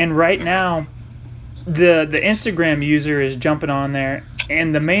 and right now the Instagram user is jumping on there,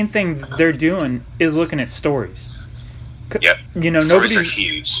 and the main thing they're doing is looking at stories. Yep. Stories are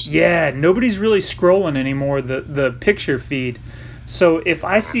huge. Yeah, nobody's really scrolling anymore, the picture feed. So if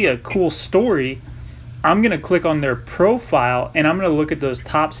I see a cool story, I'm going to click on their profile, and I'm going to look at those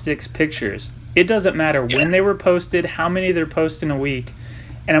top 6 pictures. It doesn't matter when they were posted, how many they're posting a week,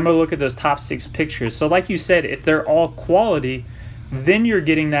 and I'm going to look at those top 6 pictures. So like you said, if they're all quality, then you're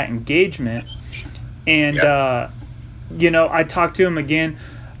getting that engagement. And, I talked to him again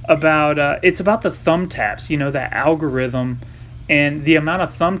about, it's about the thumb taps, that algorithm, and the amount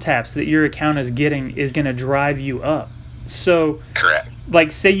of thumb taps that your account is getting is going to drive you up. So, correct.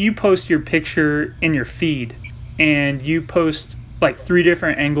 Like, say you post your picture in your feed, and you post like 3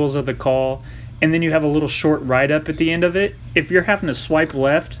 different angles of the call, and then you have a little short write-up at the end of it. If you're having to swipe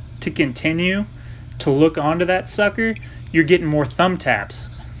left to continue to look onto that sucker, you're getting more thumb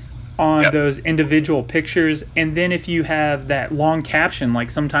taps on those individual pictures. And then if you have that long caption,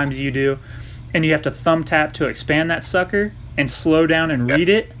 like sometimes you do, and you have to thumb tap to expand that sucker and slow down and read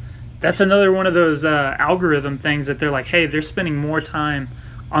it, that's another one of those algorithm things that they're like, hey, they're spending more time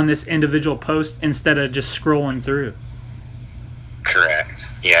on this individual post instead of just scrolling through.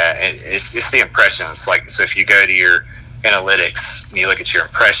 Correct. Yeah, it's the impressions. Like, so if you go to your analytics and you look at your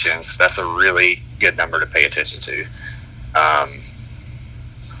impressions, that's a really good number to pay attention to.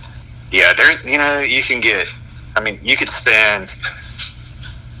 There's, you can get, you could spend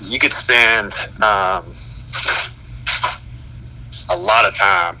a lot of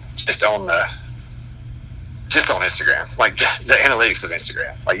time just on Instagram, like the analytics of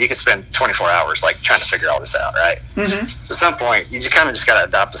Instagram. Like, you can spend 24 hours like trying to figure all this out, right? Mm-hmm. So at some point, you just got to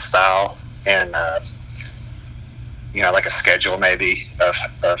adopt a style and like a schedule maybe of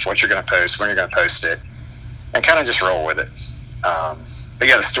what you're going to post, when you're going to post it, and kind of just roll with it. But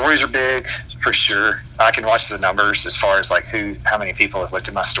yeah, the stories are big for sure. I can watch the numbers as far as like how many people have looked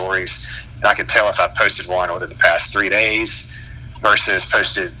at my stories, and I can tell if I posted one within the past 3 days versus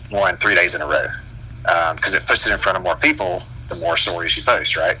posted one 3 days in a row. Because it puts it in front of more people, the more stories you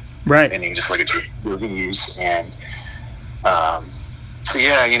post, right? Right. And you can just look at your reviews, and I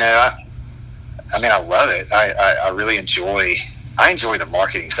love it. I really enjoy the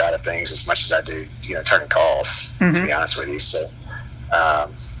marketing side of things as much as I do, turning calls, to be honest with you. So, I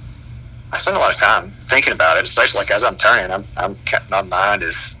spend a lot of time thinking about it, especially like as I'm turning. My mind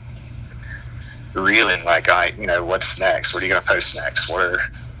is reeling, like, what's next? What are you going to post next?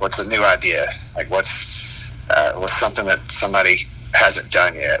 What's a new idea? Like, what's something that somebody hasn't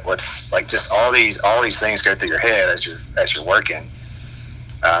done yet? What's, like, just all these things go through your head as you're working,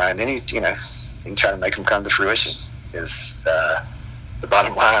 and then you try to make them come to fruition. Is the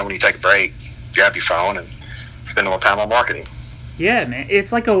bottom line. When you take a break, grab your phone and spend a little time on marketing. Yeah, man,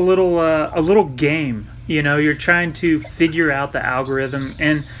 it's like a little game. You're trying to figure out the algorithm,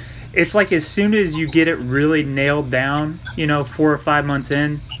 and it's like as soon as you get it really nailed down, 4 or 5 months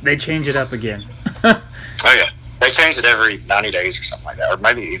in, they change it up again. Oh yeah, they change it every 90 days or something like that, or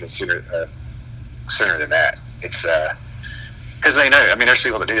maybe even sooner than that. It's because they know. I mean, there's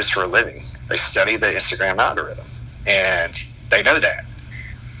people that do this for a living. They study the Instagram algorithm, and they know that.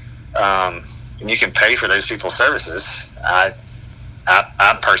 And you can pay for those people's services.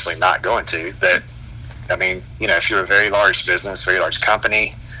 I'm personally not going to, but I mean, if you're a very large business, very large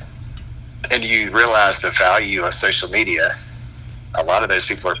company, and you realize the value of social media, a lot of those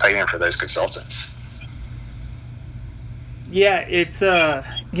people are paying for those consultants. Yeah, it's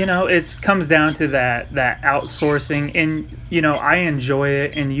it comes down to that outsourcing, and I enjoy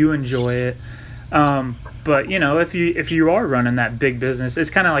it and you enjoy it. But if you are running that big business,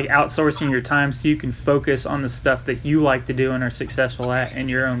 it's kind of like outsourcing your time so you can focus on the stuff that you like to do and are successful at in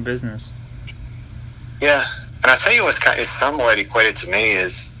your own business. Yeah, and I tell you what's is somewhat equated to me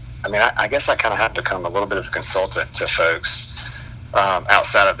is, I guess I kind of have become a little bit of a consultant to folks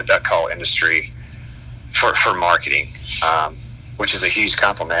outside of the duck call industry for marketing, which is a huge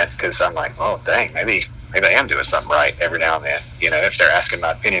compliment, because I'm like, oh dang, maybe I am doing something right every now and then. If they're asking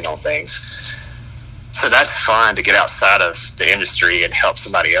my opinion on things. So that's fun to get outside of the industry and help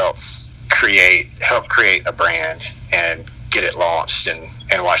somebody else help create a brand and get it launched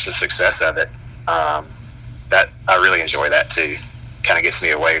and watch the success of it. That I really enjoy that too. Kind of gets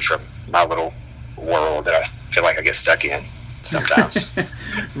me away from my little world that I feel like I get stuck in sometimes.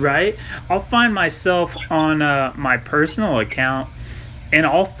 Right? I'll find myself on my personal account, and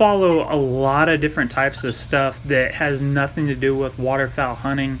I'll follow a lot of different types of stuff that has nothing to do with waterfowl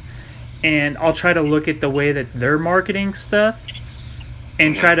hunting. And I'll try to look at the way that they're marketing stuff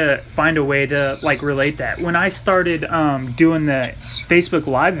and try to find a way to like relate that. When I started doing the Facebook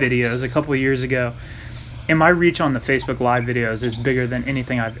Live videos a couple of years ago, and my reach on the Facebook Live videos is bigger than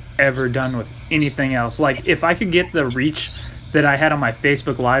anything I've ever done with anything else. Like, if I could get the reach that I had on my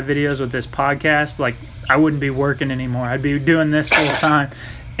Facebook Live videos with this podcast, like, I wouldn't be working anymore. I'd be doing this full time.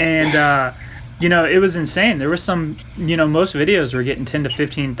 And it was insane. There was some, most videos were getting 10 to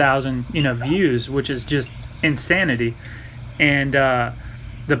 15,000, views, which is just insanity. And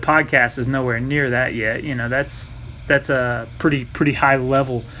the podcast is nowhere near that yet. That's a pretty high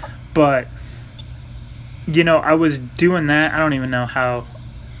level. But, I was doing that. I don't even know how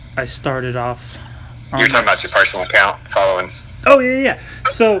I started off. You're talking about your personal account following. Oh, yeah.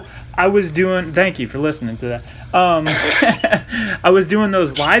 So I was doing, thank you for listening to that. I was doing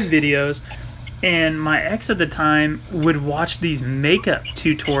those live videos. And my ex at the time would watch these makeup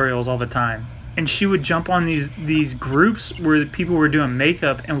tutorials all the time. And she would jump on these groups where people were doing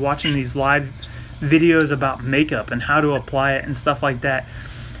makeup and watching these live videos about makeup and how to apply it and stuff like that.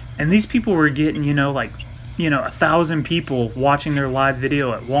 And these people were getting, 1,000 people watching their live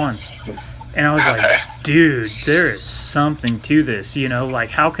video at once. And I was like, dude, there is something to this,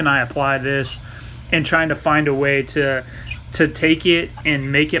 like, how can I apply this? And trying to find a way to take it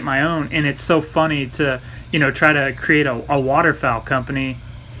and make it my own. And it's so funny to, try to create a waterfowl company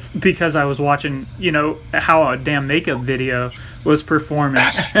because I was watching, how a damn makeup video was performing.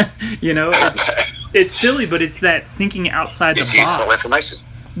 It's silly, but it's that thinking outside the box. It's useful information.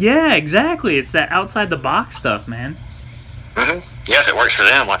 Yeah, exactly. It's that outside the box stuff, man. Mm-hmm. Yeah, if it works for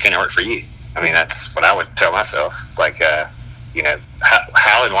them, why can't it work for you? That's what I would tell myself. Like,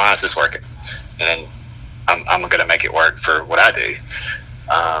 how and why is this working? And then I'm going to make it work for what I do.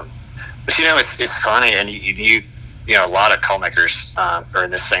 But it's funny, and you a lot of call makers are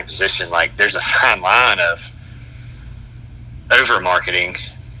in this same position. Like, there's a fine line of over marketing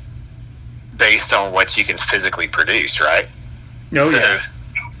based on what you can physically produce, right? Oh, yeah.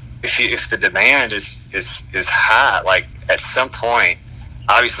 If the demand is high, like, at some point,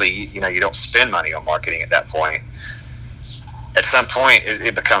 obviously, you don't spend money on marketing at that point. At some point,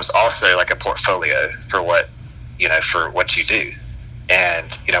 it becomes also like a portfolio for what you do.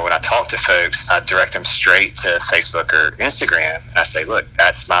 And when I talk to folks, I direct them straight to Facebook or Instagram, and I say, look,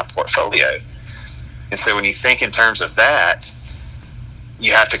 that's my portfolio. And so when you think in terms of that,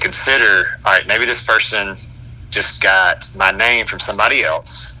 you have to consider, all right, maybe this person just got my name from somebody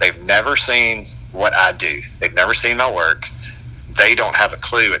else. They've never seen what I do. They've never seen my work. They don't have a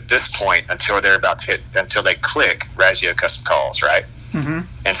clue at this point until they're about to until they click Razzio Custom Calls, right? Mm-hmm.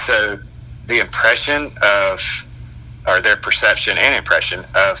 And so the impression of, or their perception and impression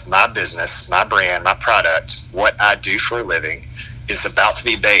of my business, my brand, my product, what I do for a living is about to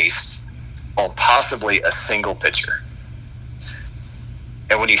be based on possibly a single picture.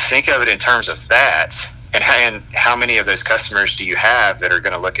 And when you think of it in terms of that, and how many of those customers do you have that are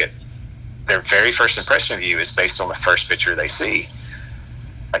going to look at their very first impression of you is based on the first picture they see?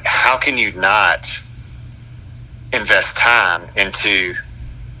 Like, how can you not invest time into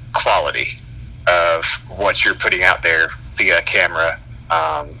quality of what you're putting out there via camera,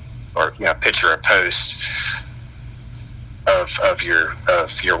 or picture or post of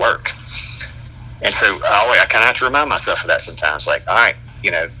your work? And so I kind of have to remind myself of that sometimes. Like, all right,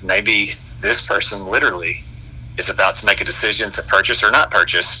 maybe this person literally is about to make a decision to purchase or not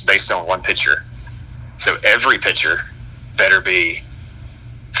purchase based on one picture. So every picture better be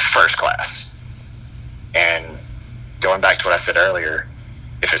first class. And going back to what I said earlier,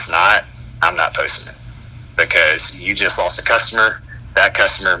 if it's not, I'm not posting it, because you just lost a customer. That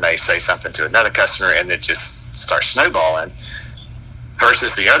customer may say something to another customer, and it just starts snowballing.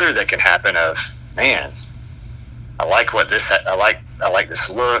 Versus the other that can happen of, man, I like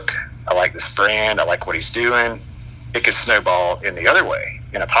this look. I like this brand. I like what he's doing. It could snowball in the other way,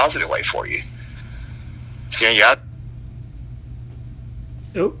 in a positive way for you. So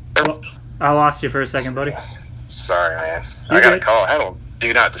Oh, well, I lost you for a second, buddy. Sorry, man. You're I got good. a call. I had a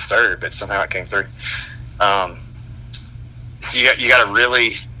do not disturb, but somehow it came through. So you got to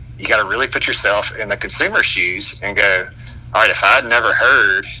really put yourself in the consumer's shoes and go, all right, if I had never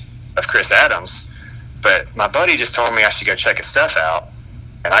heard of Chris Adams, but my buddy just told me I should go check his stuff out,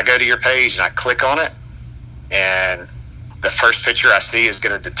 and I go to your page and I click on it, and the first picture I see is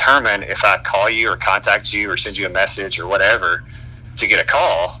going to determine if I call you or contact you or send you a message or whatever to get a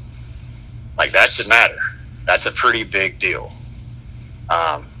call. Like, that should matter. That's a pretty big deal.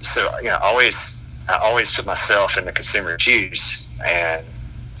 So I always put myself in the consumer's shoes and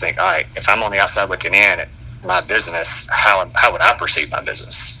think, all right, if I'm on the outside looking in at my business, how would I perceive my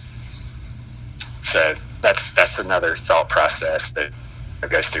business? So that's another thought process that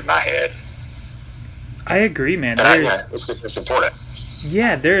goes through my head. I agree, man. It's important.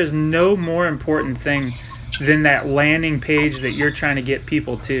 Yeah, there is no more important thing than that landing page that you're trying to get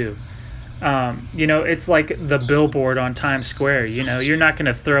people to. It's like the billboard on Times Square. You're not going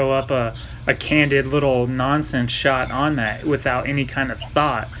to throw up a candid little nonsense shot on that without any kind of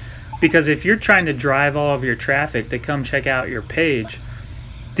thought. Because if you're trying to drive all of your traffic to come check out your page,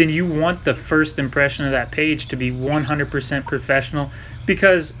 then you want the first impression of that page to be 100% professional.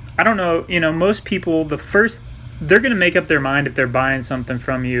 Because, I don't know, most people, they're going to make up their mind if they're buying something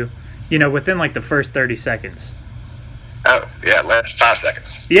from you, within like the first 30 seconds. Oh, yeah, less 5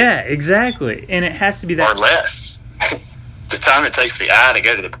 seconds. Yeah, exactly. And it has to be that. Or less. The time it takes the eye to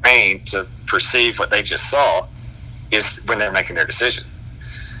go to the brain to perceive what they just saw is when they're making their decision.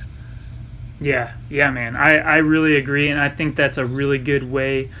 Yeah, man. I really agree, and I think that's a really good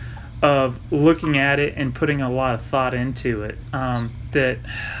way of looking at it and putting a lot of thought into it. That,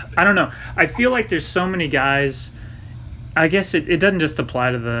 I don't know. I feel like there's so many guys, I guess it doesn't just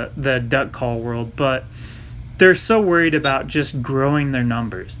apply to the duck call world, but they're so worried about just growing their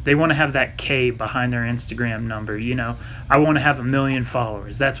numbers. They want to have that K behind their Instagram number. I want to have 1 million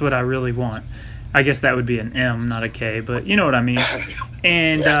followers. That's what I really want. I guess that would be an M, not a K, but you know what I mean.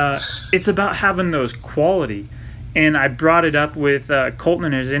 And it's about having those quality. And I brought it up with Colton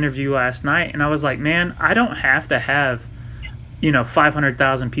in his interview last night, and I was like, man, I don't have to have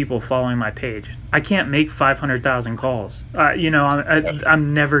 500,000 people following my page. I can't make 500,000 calls.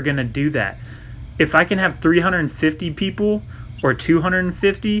 I'm never going to do that. If I can have 350 people or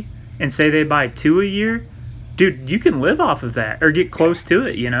 250 and say they buy 2 a year, dude, you can live off of that or get close to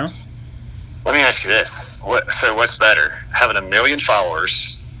it, Let me ask you this. What's better? Having 1 million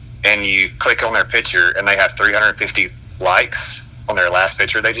followers and you click on their picture and they have 350 likes on their last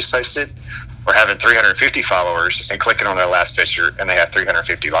picture they just posted, or having 350 followers and clicking on their last picture and they have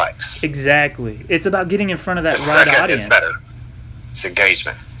 350 likes? Exactly. It's about getting in front of that The right second audience. is better. It's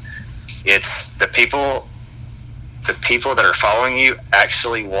engagement. It's the people that are following you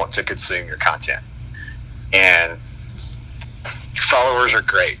actually want to consume your content. And followers are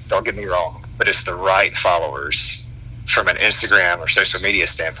great, don't get me wrong, but it's the right followers from an Instagram or social media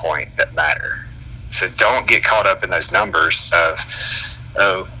standpoint that matter. So don't get caught up in those numbers of,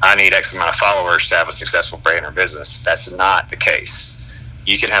 I need X amount of followers to have a successful brand or business. That's not the case.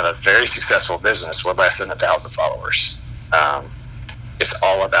 you can have a very successful business with less than 1,000 followers. It's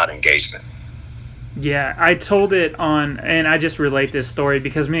all about engagement. Yeah, I told it on, and I just relate this story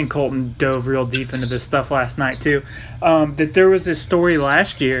because me and Colton dove real deep into this stuff last night too. That there was this story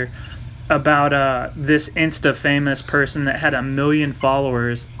last year about this Insta famous person that had 1 million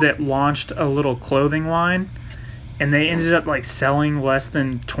followers that launched a little clothing line, and they ended up like selling less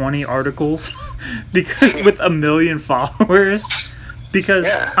than 20 articles because with 1 million followers. Because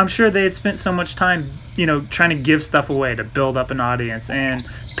I'm sure they had spent so much time, trying to give stuff away to build up an audience and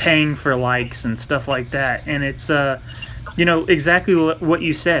paying for likes and stuff like that. And it's, exactly what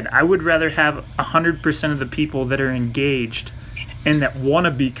you said. I would rather have 100% of the people that are engaged and that want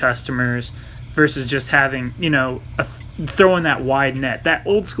to be customers versus just having, throwing that wide net. That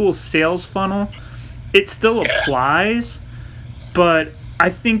old school sales funnel, it still applies, but I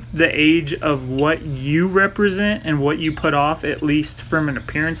think the age of what you represent and what you put off, at least from an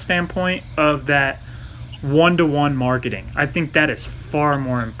appearance standpoint, of that one-to-one marketing, I think that is far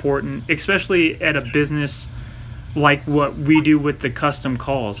more important, especially at a business like what we do with the custom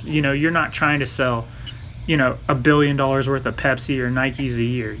calls. You're not trying to sell, $1 billion worth of Pepsi or Nikes a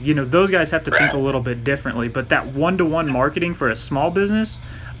year. Those guys have to think a little bit differently. But that one-to-one marketing for a small business,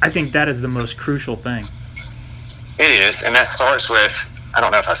 I think that is the most crucial thing. It is, and that starts with, I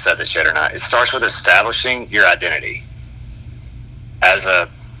don't know if I said this yet or not, it starts with establishing your identity as a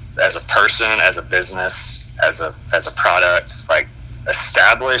person, as a business, as a product. Like,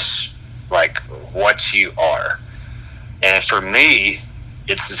 establish like what you are. And for me,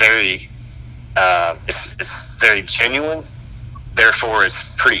 it's very genuine. Therefore,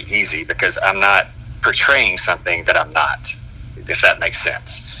 it's pretty easy because I'm not portraying something that I'm not, if that makes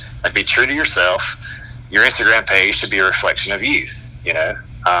sense. Like, be true to yourself. Your Instagram page should be a reflection of you,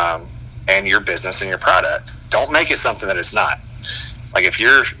 and your business and your product. Don't make it something that it's not. Like, if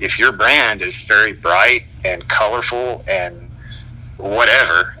your brand is very bright and colorful and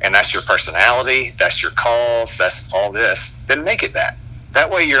whatever, and that's your personality, that's your calls, that's all this, then make it that. That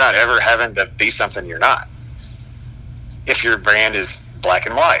way you're not ever having to be something you're not. If your brand is black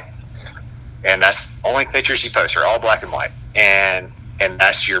and white, and that's only pictures you post are all black and white, and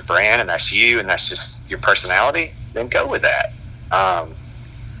that's your brand, and that's you, and that's just your personality, then go with that.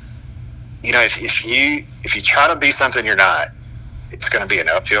 If you try to be something you're not, it's going to be an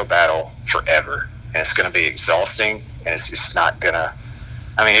uphill battle forever, and it's going to be exhausting, and it's just not going to.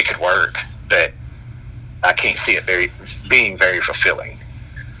 I mean, it could work, but I can't see it being very fulfilling.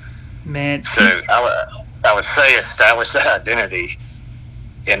 Man. So I would say establish that identity,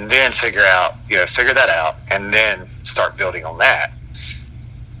 and then figure that out, and then start building on that,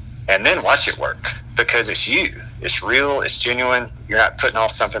 and then watch it work, because it's you. It's real. It's genuine. You're not putting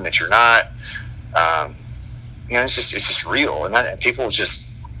off something that you're not. It's just real, and people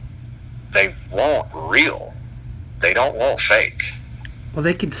they want real. They don't want fake. Well,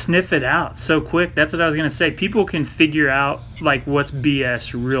 they can sniff it out so quick. That's what I was gonna say. People can figure out like what's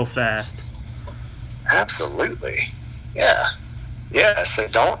BS real fast. Absolutely, yeah. So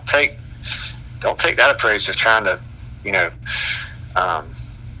don't take that approach of trying to,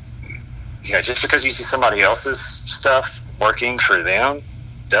 just because you see somebody else's stuff working for them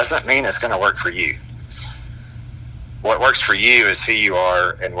doesn't mean it's going to work for you. What works for you is who you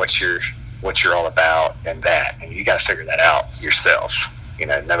are and what you're all about, and you got to figure that out yourself.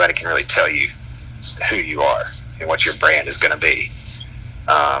 Nobody can really tell you who you are and what your brand is going to be.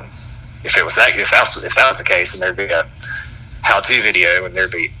 If that was the case, and there'd be a how-to video, and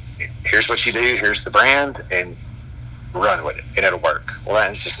there'd be, here's what you do, here's the brand, and run with it, and it'll work. Well,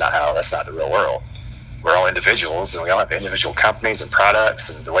 that's not the real world. We're all individuals, and we all have individual companies and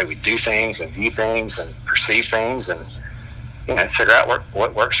products, and the way we do things and view things and perceive things, and figure out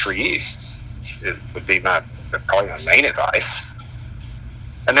what works for you. It would be probably my main advice.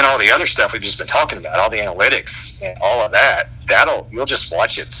 And then all the other stuff we've just been talking about, all the analytics and all of that, you'll just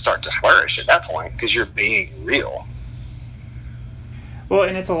watch it start to flourish at that point, because you're being real. Well,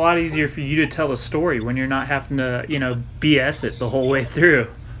 and it's a lot easier for you to tell a story when you're not having to, BS it the whole way through.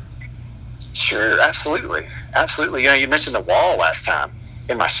 Sure, absolutely. You mentioned the wall last time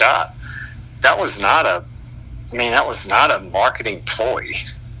in my shop. That was not a marketing ploy.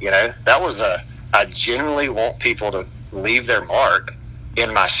 That was I genuinely want people to leave their mark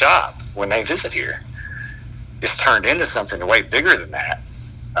in my shop when they visit here. It's turned into something way bigger than that.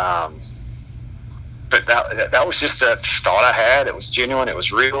 But that was just a thought I had. It was genuine. It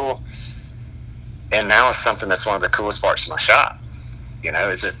was real. And now it's something that's one of the coolest parts of my shop.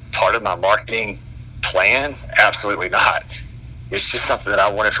 Is it part of my marketing plan? Absolutely not. It's just something that I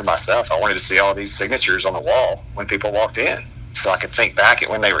wanted for myself. I wanted to see all these signatures on the wall when people walked in. so I could think back at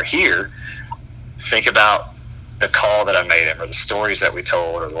when they were here, think about the call that I made them, or the stories that we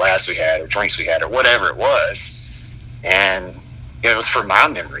told, or the laughs we had, or drinks we had, or whatever it was. And it was for my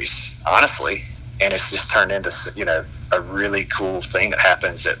memories, honestly. And it's just turned into, a really cool thing that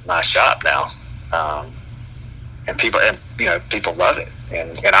happens at my shop now. And people love it,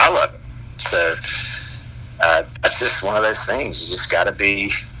 and I love it. So that's just one of those things. You just got to be,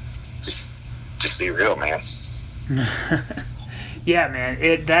 just be real, man. Yeah,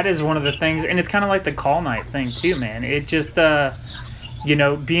 man. That is one of the things, and it's kind of like the call night thing too, man. It just,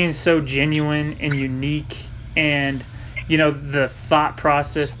 being so genuine and unique, and the thought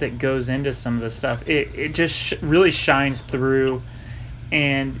process that goes into some of the stuff. It just really shines through,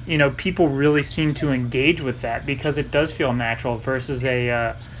 and people really seem to engage with that because it does feel natural versus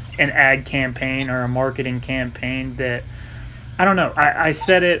an ad campaign or a marketing campaign that. I don't know. I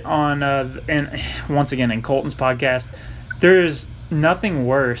said it on, and once again in Colton's podcast. There's nothing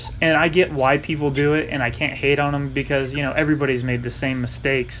worse, and I get why people do it, and I can't hate on them because everybody's made the same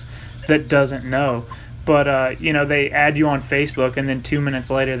mistakes that doesn't know. But they add you on Facebook, and then 2 minutes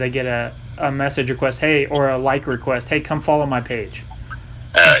later they get a message request, hey, or a like request, hey, come follow my page.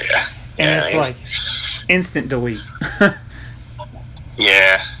 Yeah. And it's like instant delete.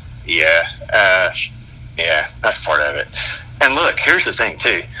 Yeah. That's part of it. And look, here's the thing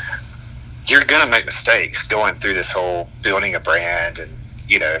too. You're going to make mistakes going through this whole building a brand. And,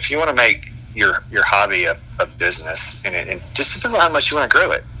 if you want to make your hobby a business, and it just depends on how much you want to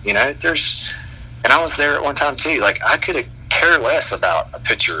grow it, and I was there at one time too. Like, I could care less about a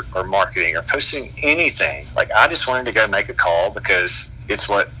picture or marketing or posting anything. Like, I just wanted to go make a call because it's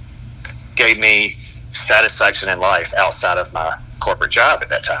what gave me satisfaction in life outside of my corporate job at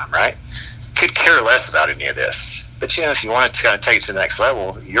that time, right? Could care less about any of this. But if you want to kind of take it to the next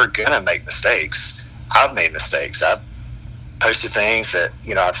level, you're gonna make mistakes. I've made mistakes. I've posted things that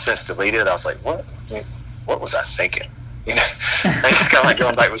I've since deleted. I was like, what was I thinking? It's kind of like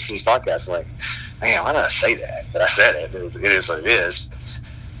going back with these podcasts. Like, man, why did I say that? But I said it. It is what it is.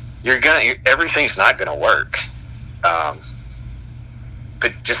 Everything's not gonna work.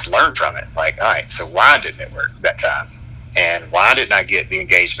 But just learn from it. Like, all right, so why didn't it work that time? And why didn't I get the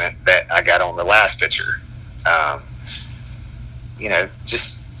engagement that I got on the last picture?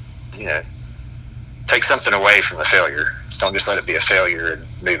 Take something away from the failure. Don't just let it be a failure and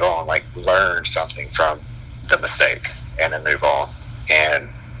move on. Like, learn something from the mistake and then move on and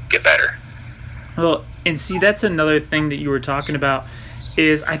get better. Well, and see, that's another thing that you were talking about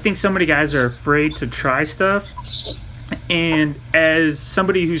is I think so many guys are afraid to try stuff. And as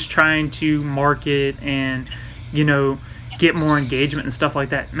somebody who's trying to market and, get more engagement and stuff like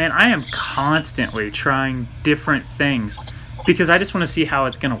that, man, I am constantly trying different things because I just want to see how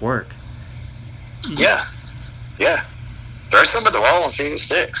it's going to work. Yeah. Throw some at the wall and see if it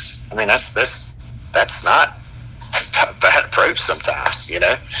sticks. I mean, that's not a bad approach sometimes,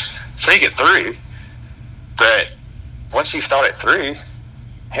 Think it through. But once you've thought it through,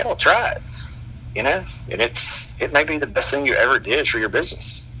 hell, try it, And it may be the best thing you ever did for your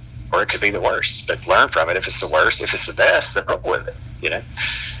business. Or it could be the worst, but learn from it. If it's the worst, if it's the best, then roll with it,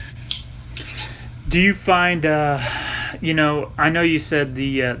 Do you find, I know you said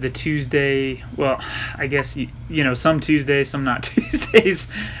the Tuesday, well, I guess, some Tuesdays, some not Tuesdays.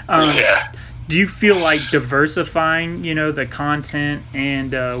 Yeah. Do you feel like diversifying, the content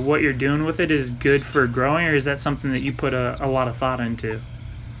and what you're doing with it is good for growing, or is that something that you put a lot of thought into?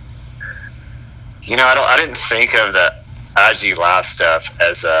 I didn't think of the IG Live stuff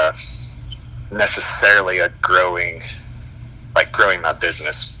as necessarily a growing my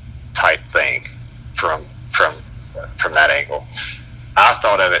business type thing from that angle. I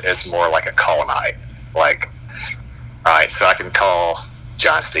thought of it as more like a call night. Like, all right, so I can call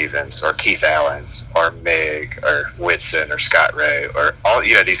John Stevens or Keith Allen or Mig or Whitson or Scott Rowe or all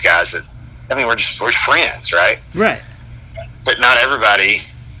these guys that we're friends, right? Right. But not everybody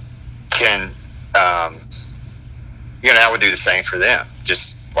can. I would do the same for them,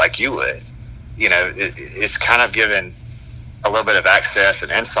 just like you would. It's kind of given a little bit of access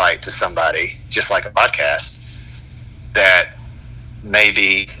and insight to somebody, just like a podcast, that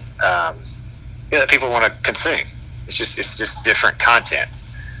maybe that people want to consume. It's just different content.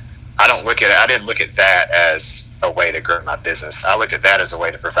 I didn't look at that as a way to grow my business. I looked at that as a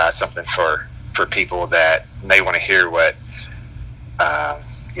way to provide something for people that may want to hear what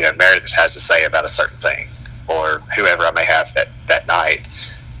Meredith has to say about a certain thing, or whoever I may have that night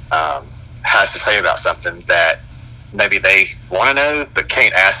has to say about something that maybe they want to know but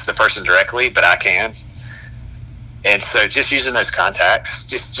can't ask the person directly, but I can. And so just using those contacts,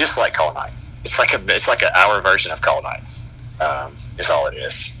 just like call night. It's like an hour version of call night. is all it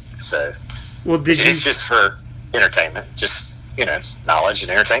is. So well, it's just for entertainment, just, knowledge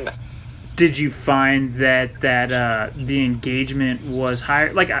and entertainment. Did you find that the engagement was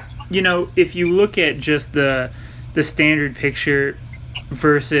higher? Like, if you look at just the standard picture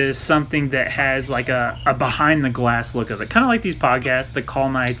versus something that has like a behind the glass look of it, kind of like these podcasts, the call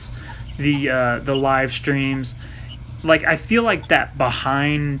nights, the live streams. Like, I feel like that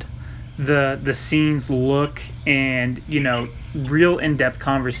behind the scenes look and real in-depth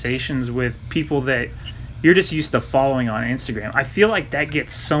conversations with people that you're just used to following on Instagram, I feel like that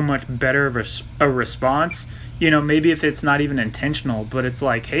gets so much better of a response. Maybe if it's not even intentional, but it's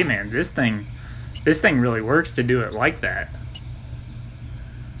like, hey man, this thing really works to do it like that.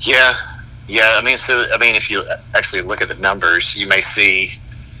 Yeah. If you actually look at the numbers, you may see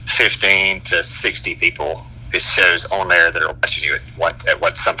 15 to 60 people it shows on there that are watching you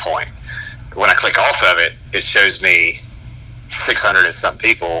at some point. When I click off of it, it shows me 600 and some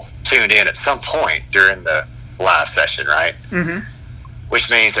people tuned in at some point during the live session, right? Mm-hmm.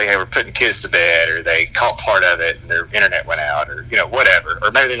 Which means they were putting kids to bed, or they caught part of it and their internet went out, or whatever,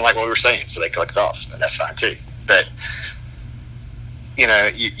 or maybe they didn't like what we were saying, so they clicked it off, and that's fine too. But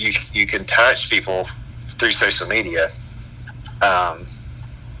you can touch people through social media,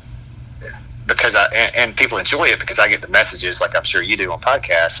 because and people enjoy it because I get the messages, like I'm sure you do on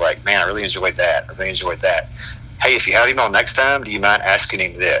podcasts, like, man, I really enjoyed that. Hey, if you have him on next time, do you mind asking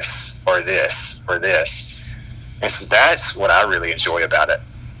him this or this or this? And so that's what I really enjoy about it.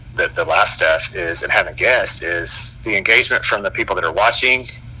 The live stuff is, and having guests, is the engagement from the people that are watching,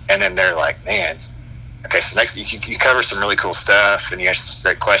 and then they're like, man, okay, so next you cover some really cool stuff and you ask some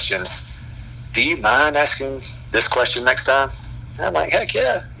great questions. Do you mind asking this question next time? And I'm like, heck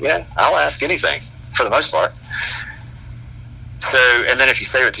yeah, I'll ask anything for the most part. So, and then if you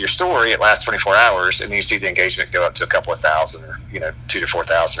save it to your story, it lasts 24 hours, and then you see the engagement go up to a couple of thousand, or 2,000 to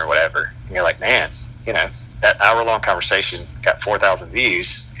 4,000 or whatever. And you're like, man, that hour-long conversation got 4,000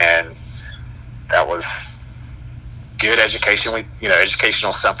 views, and that was good education.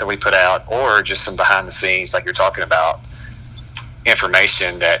 Educational something we put out, or just some behind the scenes, like you're talking about,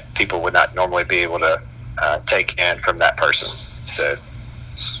 information that people would not normally be able to take in from that person. So.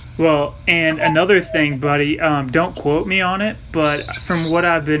 Well, and another thing, buddy, don't quote me on it, but from what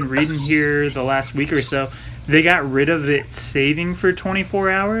I've been reading here the last week or so, they got rid of it saving for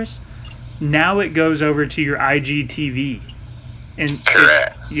 24 hours. Now it goes over to your IGTV. And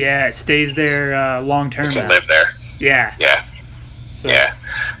correct. It stays there long term. You can live there. Yeah. Yeah. So. Yeah.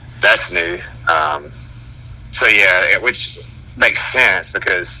 That's new. Which makes sense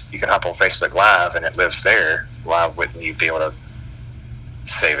because you can hop on Facebook Live and it lives there. Why wouldn't you be able to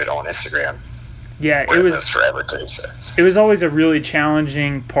save it on Instagram? Yeah, it was forever too. So. It was always a really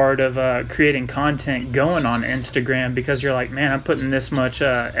challenging part of creating content going on Instagram, because you're like, man, I'm putting this much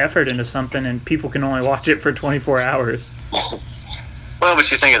effort into something and people can only watch it for 24 hours. Well, but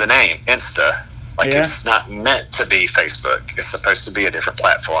you think of the name, Insta. It's not meant to be Facebook. It's supposed to be a different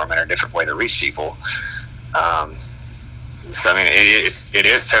platform and a different way to reach people. So, it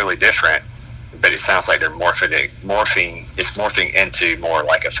is totally different, but it sounds like they're morphing into more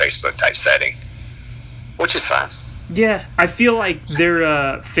like a Facebook type setting, which is fine. Yeah, I feel like their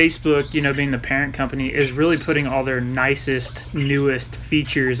Facebook, being the parent company, is really putting all their nicest, newest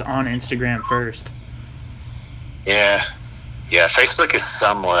features on Instagram first. Yeah, Facebook is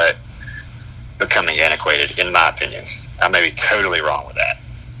somewhat becoming antiquated, in my opinion. I may be totally wrong with that,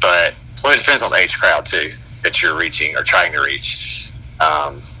 but it depends on the age crowd too that you're reaching or trying to reach.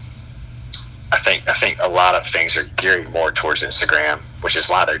 I think a lot of things are gearing more towards Instagram, which is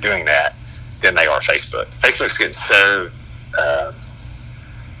why they're doing that, than they are Facebook. Facebook's getting so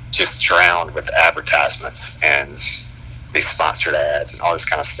just drowned with advertisements and these sponsored ads and all this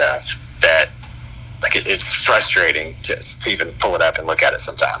kind of stuff that it's frustrating to even pull it up and look at it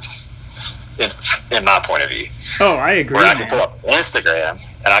sometimes. In my point of view. Oh, I agree. Where I can pull up Instagram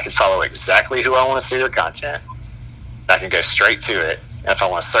and I can follow exactly who I want to see their content. I can go straight to it. And if I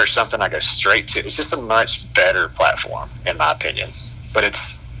want to search something, I go straight to it. It's just a much better platform, in my opinion. But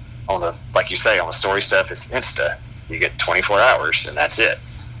it's like you say, on the story stuff, it's Insta. You get 24 hours and that's it.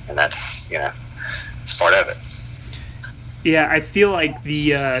 And that's, it's part of it. Yeah, I feel like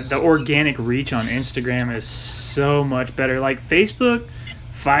the organic reach on Instagram is so much better. Like Facebook,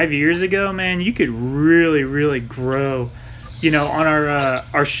 5 years ago, man, you could really, really grow. On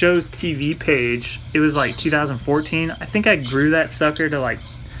our show's TV page, it was like 2014. I think I grew that sucker to like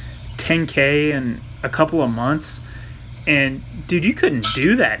 10K in a couple of months. And dude, you couldn't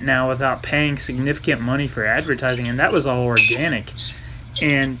do that now without paying significant money for advertising, and that was all organic.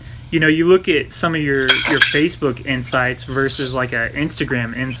 And you look at some of your Facebook insights versus like a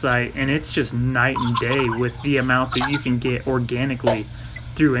Instagram insight, and it's just night and day with the amount that you can get organically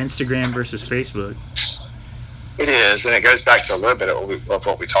through Instagram versus Facebook. It is, and it goes back to a little bit of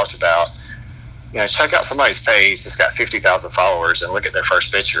what we talked about. Check out somebody's page that's got 50,000 followers and look at their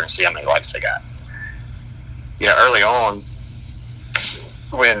first picture and see how many likes they got. Early on,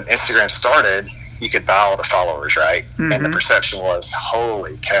 when Instagram started, you could buy all the followers, right? Mm-hmm. And the perception was,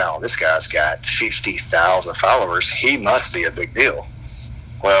 holy cow, this guy's got 50,000 followers. He must be a big deal.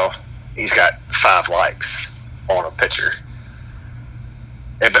 Well, he's got 5 likes on a picture.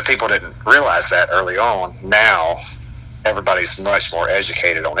 But people didn't realize that early on. Now, everybody's much more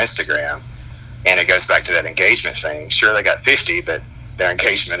educated on Instagram. And it goes back to that engagement thing. Sure, they got 50, but their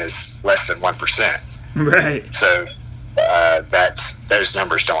engagement is less than 1%. Right. So those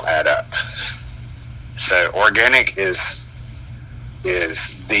numbers don't add up. So organic is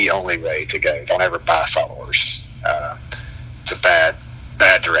the only way to go. Don't ever buy followers. It's a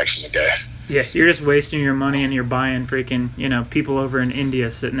bad direction to go. Yeah, you're just wasting your money and you're buying freaking, people over in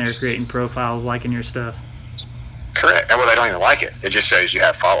India sitting there creating profiles, liking your stuff. Correct. Well, they don't even like it. It just shows you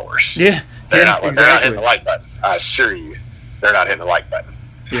have followers. Yeah. They're not hitting the like button. I assure you, they're not hitting the like button.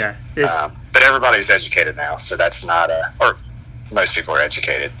 Yeah. But everybody's educated now, so that's not or most people are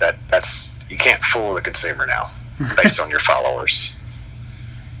educated. You can't fool the consumer now based on your followers.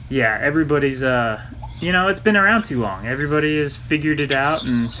 Yeah, everybody's it's been around too long. Everybody has figured it out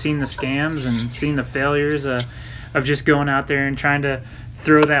and seen the scams and seen the failures of just going out there and trying to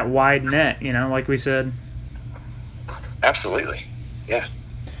throw that wide net, like we said. Absolutely. Yeah.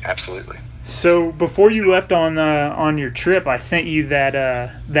 Absolutely. So before you left on your trip, I sent you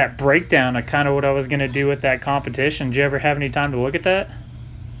that breakdown of kind of what I was going to do with that competition. Did you ever have any time to look at that?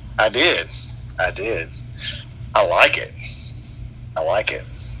 I did. I like it.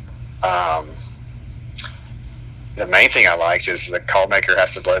 The main thing I liked is the call maker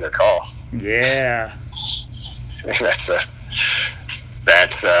has to blow their call. Yeah. That's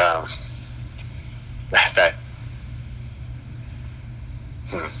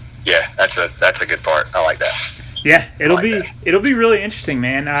a good part. I like that. Yeah, it'll be really interesting,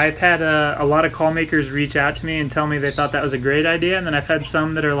 man. I've had a lot of call makers reach out to me and tell me they thought that was a great idea, and then I've had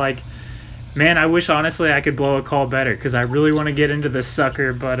some that are like, man, I wish honestly I could blow a call better because I really want to get into this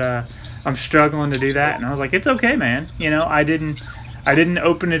sucker, but I'm struggling to do that. And I was like, it's okay, man. I didn't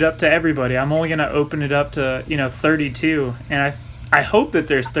open it up to everybody. I'm only gonna open it up to 32, and I hope that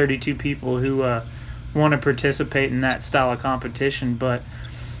there's 32 people who want to participate in that style of competition, but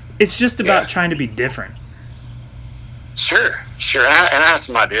it's just about trying to be different. Sure. And I have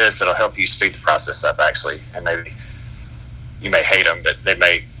some ideas that'll help you speed the process up, actually. And maybe you may hate them, but it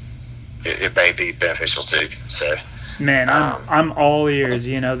may be beneficial too. So, man, I'm all ears.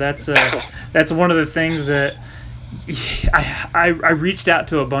 That's one of the things that I reached out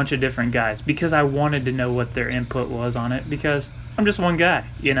to a bunch of different guys because I wanted to know what their input was on it because I'm just one guy,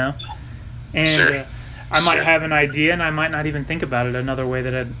 and sure. I might have an idea and I might not even think about it another way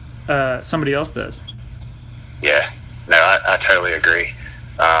that somebody else does. Yeah, no, I totally agree.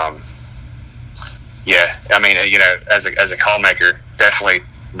 Yeah, I mean, as a call maker, definitely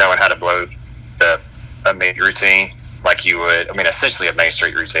knowing how to blow a meat routine like you would. I mean, essentially a Main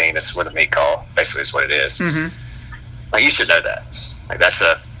Street routine is with a meat call. Basically, is what it is. Mm-hmm. Like you should know that. Like that's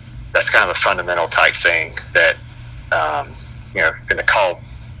kind of a fundamental type thing that in the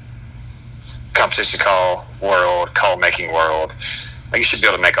competition call world, call making world, like you should be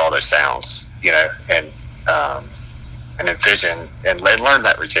able to make all those sounds, and envision and learn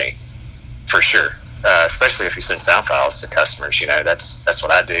that routine for sure. Especially if you send sound files to customers, that's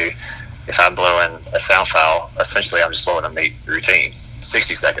what I do. If I'm blowing a sound file, essentially I'm just blowing a meat routine,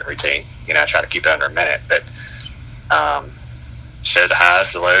 60-second routine. I try to keep it under a minute, but show the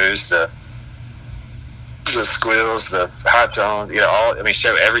highs, the lows, the squeals, the high tone,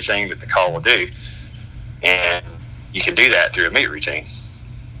 show everything that the call will do. And you can do that through a meat routine.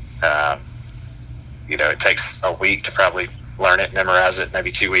 It takes a week to probably learn it, memorize it,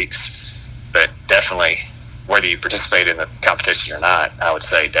 maybe 2 weeks. But definitely, whether you participate in the competition or not, I would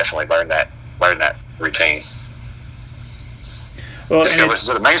say definitely learn that routine. Well, just go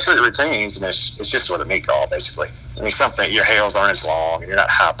listen to the Main Street routines, and it's just with a meat call, basically. I mean, something, your hails aren't as long, and you're not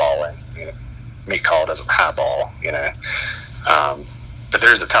highballing. Meat call doesn't highball, but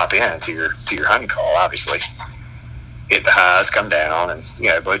there's a top end to your hunting call, obviously. Hit the highs, come down, and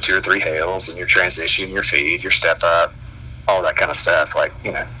blow 2 or 3 hails, and your transition, your feed, your step up, all that kind of stuff. Like,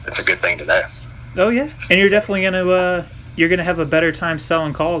 it's a good thing to know. Oh yeah, and you're definitely gonna have a better time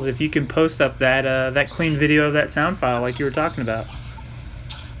selling calls if you can post up that clean video of that sound file like you were talking about.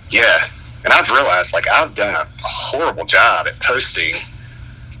 Yeah, and I've realized like I've done a horrible job at posting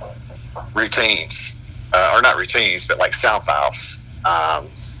routines, or not routines, but like sound files. I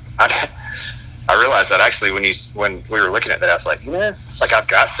realized that actually when we were looking at that, I was like, like I've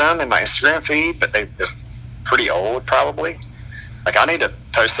got some in my Instagram feed, but they're pretty old probably. Like I need to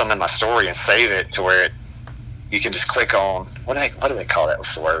post some in my story and save it to where you can just click on what do they call that?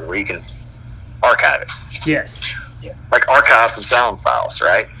 What's the word? Where you can archive it. Yes. Like archive some sound files,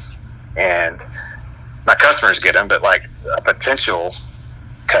 right? And my customers get them, but like a potential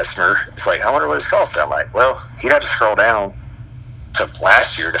customer, it's like, I wonder what his calls sound like. Well, he'd have to scroll down to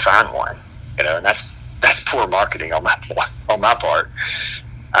last year to find one, and that's poor marketing on my part.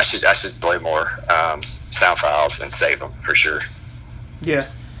 I should play more sound files and save them for sure. Yeah.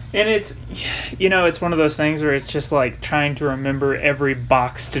 And it's one of those things where it's just like trying to remember every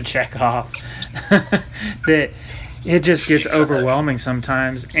box to check off that it just gets overwhelming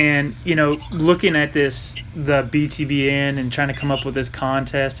sometimes. And, looking at the BTBN and trying to come up with this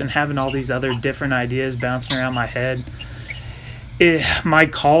contest and having all these other different ideas bouncing around my head, my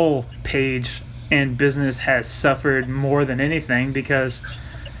call page and business has suffered more than anything because,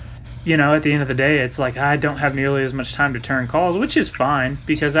 at the end of the day, it's like I don't have nearly as much time to turn calls, which is fine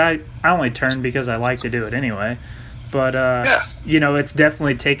because I only turn because I like to do it anyway. But, it's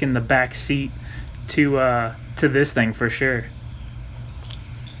definitely taken the back seat to this thing for sure.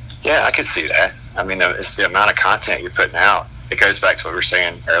 Yeah, I can see that. I mean, it's the amount of content you're putting out. It goes back to what we were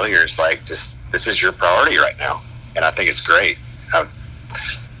saying earlier. It's like, just this is your priority right now. And I think it's great. I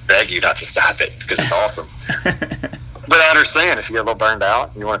beg you not to stop it because it's awesome. But I understand if you get a little burned out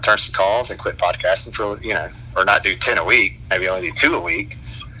and you want to turn some calls and quit podcasting for, or not do 10 a week, maybe only do 2 a week.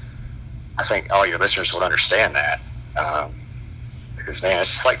 I think all your listeners would understand that. Because, man,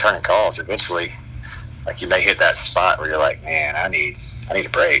 it's just like turning calls. Eventually, like you may hit that spot where you're like, man, I need a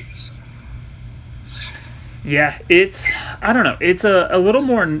break. Yeah, I don't know. It's a little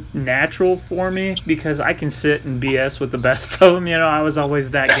more natural for me because I can sit and BS with the best of them. I was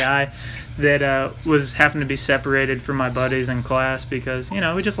always that guy that was having to be separated from my buddies in class because,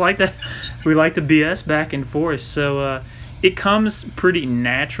 we just like to BS back and forth. So it comes pretty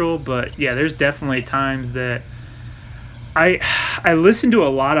natural, but yeah, there's definitely times that I listen to a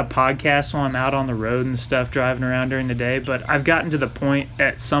lot of podcasts while I'm out on the road and stuff driving around during the day, but I've gotten to the point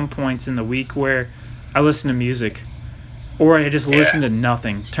at some points in the week where I listen to music or I just listen to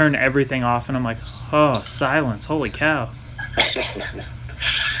nothing, turn everything off, and I'm like, oh, silence, holy cow.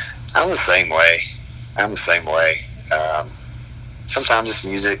 I'm the same way. Sometimes it's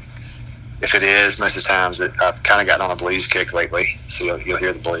music. If it is, most of the times I've kind of gotten on a blues kick lately, so you'll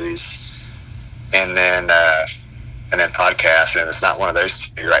hear the blues. And then podcast, and it's not one of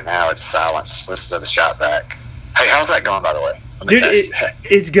those two right now. It's silence. Listen to the shop vac. Hey, how's that going, by the way? Dude,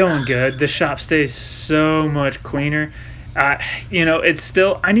 it's going good. The shop stays so much cleaner. It's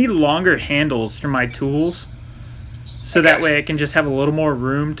still, I need longer handles for my tools, so that way I can just have a little more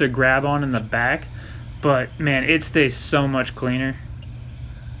room to grab on in the back. But, man, it stays so much cleaner.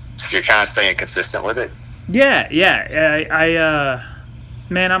 So you're kind of staying consistent with it? Yeah.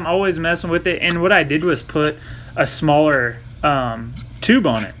 Man, I'm always messing with it. And what I did was put a smaller tube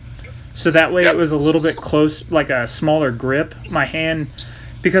on it. So that way it was a little bit close, like a smaller grip. My hand,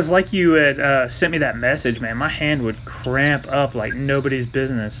 because like you had sent me that message, man, my hand would cramp up like nobody's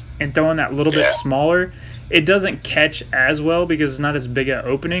business. And throwing that little bit smaller, it doesn't catch as well because it's not as big an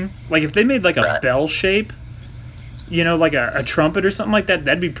opening. Like if they made like a bell shape, like a trumpet or something like that,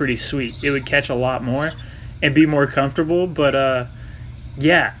 that'd be pretty sweet. It would catch a lot more and be more comfortable. But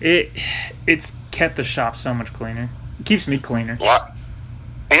it's kept the shop so much cleaner. It keeps me cleaner. Well,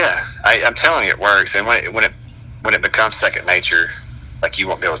 yeah, I'm telling you, it works. And when it becomes second nature, like you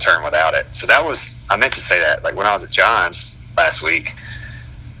won't be able to turn without it. So I meant to say that. Like when I was at John's last week,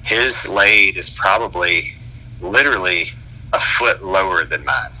 his lathe is probably literally a foot lower than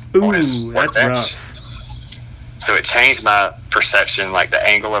mine. Ooh, on his that's workbench. rough. So it changed my perception, like the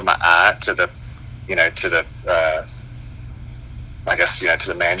angle of my eye to the I guess, to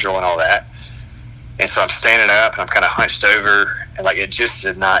the mandrel and all that. And so I'm standing up and I'm kind of hunched over, and like it just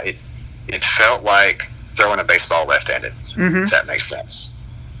did not. It felt like throwing a baseball left-handed. Mm-hmm. If that makes sense.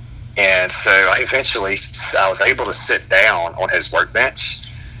 And so I was able to sit down on his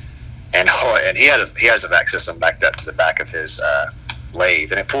workbench, and he has a vac system backed up to the back of his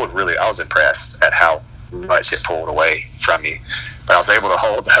lathe, and it pulled really. I was impressed at how much it pulled away from you. But I was able to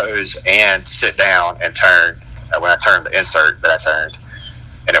hold the hose and sit down and turn when I turned the insert that I turned,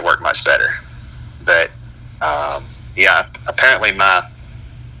 and it worked much better. But apparently my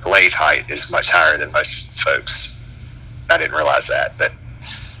lathe height is much higher than most folks. I didn't realize that, but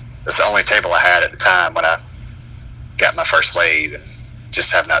It's the only table I had at the time when I got my first lathe, and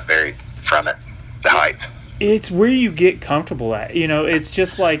just have not varied from it, the height. It's where you get comfortable at. It's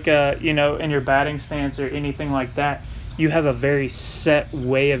just like, in your batting stance or anything like that, you have a very set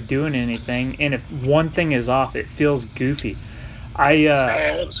way of doing anything, and if one thing is off, it feels goofy.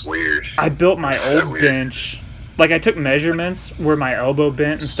 Man, it was weird. I built my old bench. Like, I took measurements where my elbow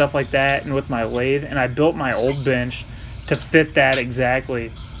bent and stuff like that, and with my lathe, and I built my old bench to fit that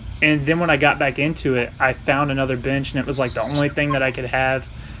exactly. And then when I got back into it, I found another bench, and it was like the only thing that I could have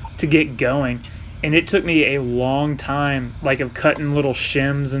to get going. And it took me a long time, like, of cutting little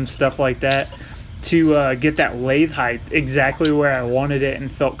shims and stuff like that to get that lathe height exactly where I wanted it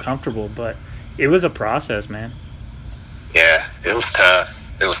and felt comfortable. But it was a process, man. Yeah, it was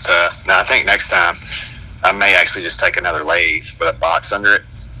tough. Now, I think next time I may actually just take another lathe with a box under it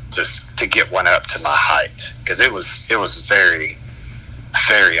just to get one up to my height, because it was very,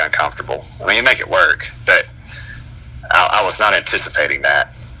 very uncomfortable. I mean, you make it work, but I was not anticipating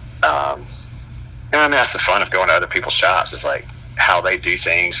that. I mean, that's the fun of going to other people's shops. It's like how they do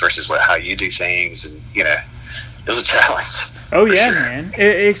things versus how you do things, and it was a challenge. Oh yeah, sure. Man.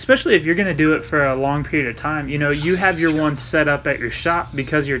 Especially if you're going to do it for a long period of time. You have your one set up at your shop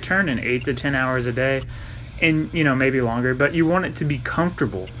because you're turning 8 to 10 hours a day, and maybe longer. But you want it to be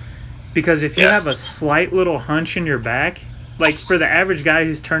comfortable, because if you have a slight little hunch in your back, like for the average guy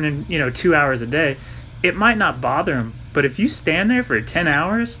who's turning 2 hours a day, it might not bother him. But if you stand there for 10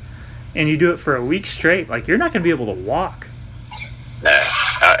 hours and you do it for a week straight, like, you're not going to be able to walk. No,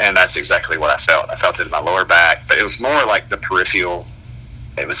 and that's exactly what I felt. I felt it in my lower back, but it was more like the peripheral.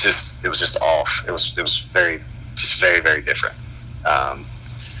 It was just off. It was very, very different.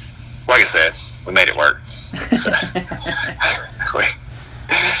 Like I said, we made it work.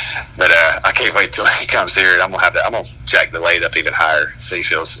 But I can't wait till he comes here, and I'm gonna jack the lathe up even higher so he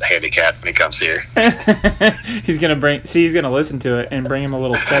feels handicapped when he comes here. He's gonna listen to it and bring him a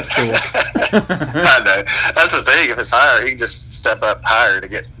little step stool. I know. That's the thing. If it's higher, he can just step up higher to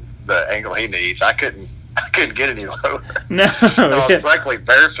get the angle he needs. I couldn't get any lower. No. I was practically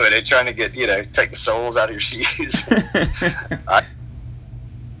barefooted trying to get, take the soles out of your shoes.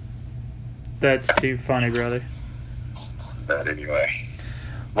 That's too funny, brother. But anyway.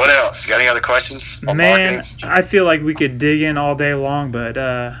 What else? You got any other questions on Man, marketing? I feel like we could dig in all day long, but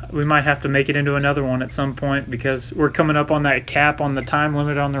we might have to make it into another one at some point, because we're coming up on that cap on the time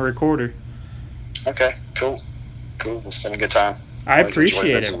limit on the recorder. Okay, cool. It's been a good time. I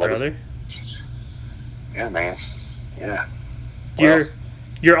appreciate it, brother. Yeah, man. Yeah.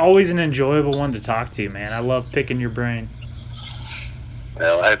 You're always an enjoyable one to talk to, man. I love picking your brain.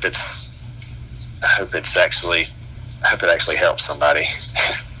 Well, I hope it actually helps somebody.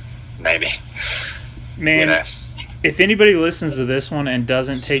 Maybe. Man, if anybody listens to this one and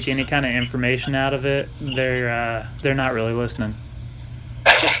doesn't take any kind of information out of it, they're not really listening.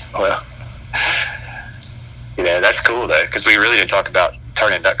 Well, that's cool though, because we really didn't talk about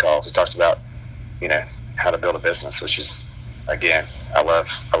turning duck calls. We talked about, how to build a business, which is, again, I love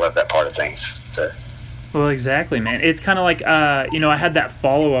that part of things. So. Well, exactly, man. It's kind of like, I had that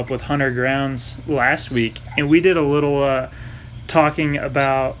follow-up with Hunter Grounds last week, and we did a little talking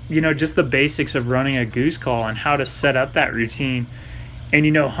about, just the basics of running a goose call and how to set up that routine.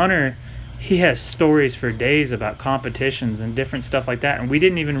 And, Hunter, he has stories for days about competitions and different stuff like that, and we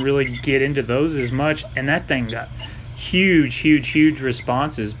didn't even really get into those as much, and that thing got huge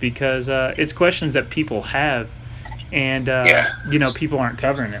responses, because it's questions that people have, and, people aren't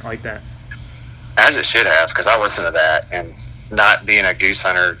covering it like that. As it should have, because I listened to that, and not being a goose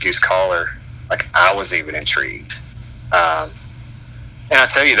hunter, goose caller, like, I was even intrigued. And I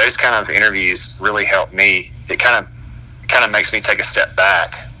tell you, those kind of interviews really help me. It kind of makes me take a step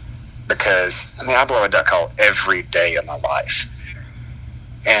back, because I blow a duck call every day of my life,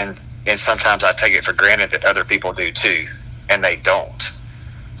 and sometimes I take it for granted that other people do too, and they don't.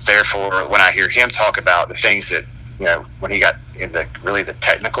 Therefore, when I hear him talk about the things that, when he got in the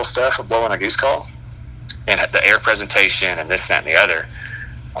technical stuff of blowing a goose call and the air presentation and this, that, and the other,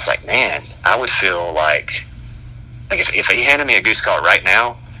 I was like, man, I would feel like if he handed me a goose call right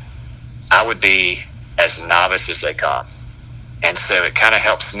now, I would be as novice as they come. And so it kind of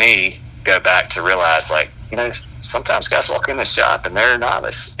helps me go back to realize, like, sometimes guys walk in the shop and they're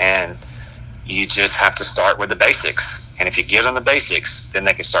novice, and you just have to start with the basics. And if you give them the basics, then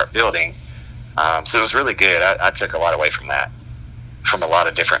they can start building. So it was really good. I took a lot away from that, from a lot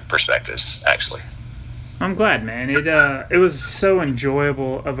of different perspectives, actually. I'm glad, man. It was so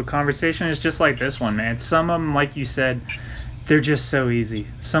enjoyable of a conversation. It's just like this one, man. Some of them, like you said, they're just so easy.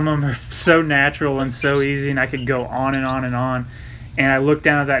 Some of them are so natural and so easy, and I could go on and on and on. And I look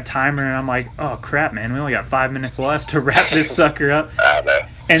down at that timer and I'm like, oh crap, man, we only got 5 minutes left to wrap this sucker up. I know.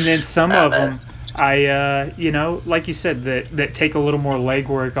 And then some of them, like you said, that take a little more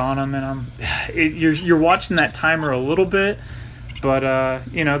legwork on them, and you're watching that timer a little bit, but I've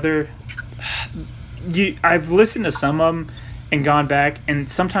listened to some of them and gone back, and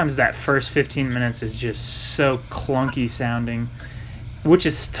sometimes that first 15 minutes is just so clunky sounding, which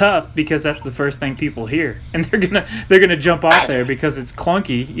is tough because that's the first thing people hear, and they're gonna jump off there because it's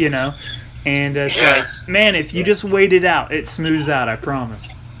clunky, And it's like, man, if you just wait it out, it smooths out. I promise.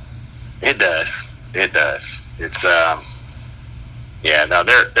 It does. It does. It's no,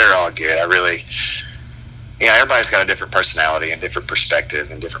 they're all good. I really, everybody's got a different personality and different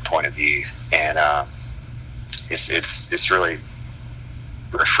perspective and different point of view, and it's really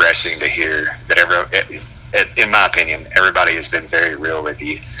refreshing to hear that in my opinion, everybody has been very real with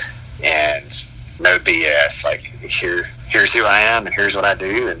you and no BS. Like, here's who I am and here's what I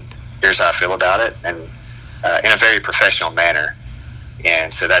do and here's how I feel about it, and in a very professional manner.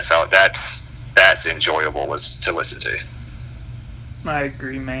 And so that's enjoyable to listen to. I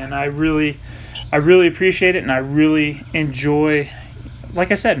agree, man. I really appreciate it, and I really enjoy.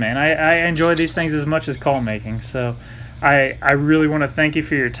 Like I said, man, I enjoy these things as much as call making. So I really want to thank you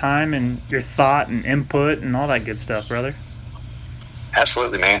for your time and your thought and input and all that good stuff, brother.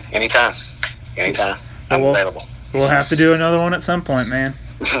 Absolutely, man. Anytime. I'm available. We'll have to do another one at some point, man.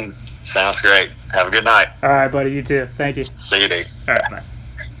 Sounds great. Have a good night. All right, buddy. You too. Thank you. See you, dude. All right, bye.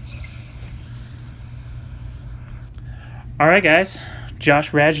 All right, guys. Josh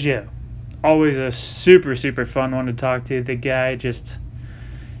Raggio. Always a super, super fun one to talk to. The guy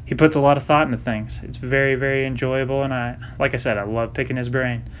he puts a lot of thought into things. It's very, very enjoyable, and like I said, I love picking his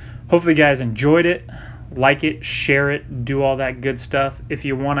brain. Hopefully, you guys enjoyed it. Like it, share it, do all that good stuff. If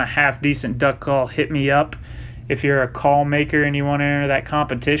you want a half-decent duck call, hit me up. If you're a call maker and you want to enter that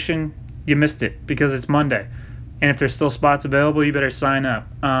competition, you missed it because it's Monday. And if there's still spots available, you better sign up.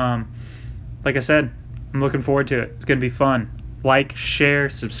 Like I said, I'm looking forward to it. It's going to be fun. Like, share,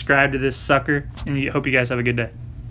 subscribe to this sucker, and I hope you guys have a good day.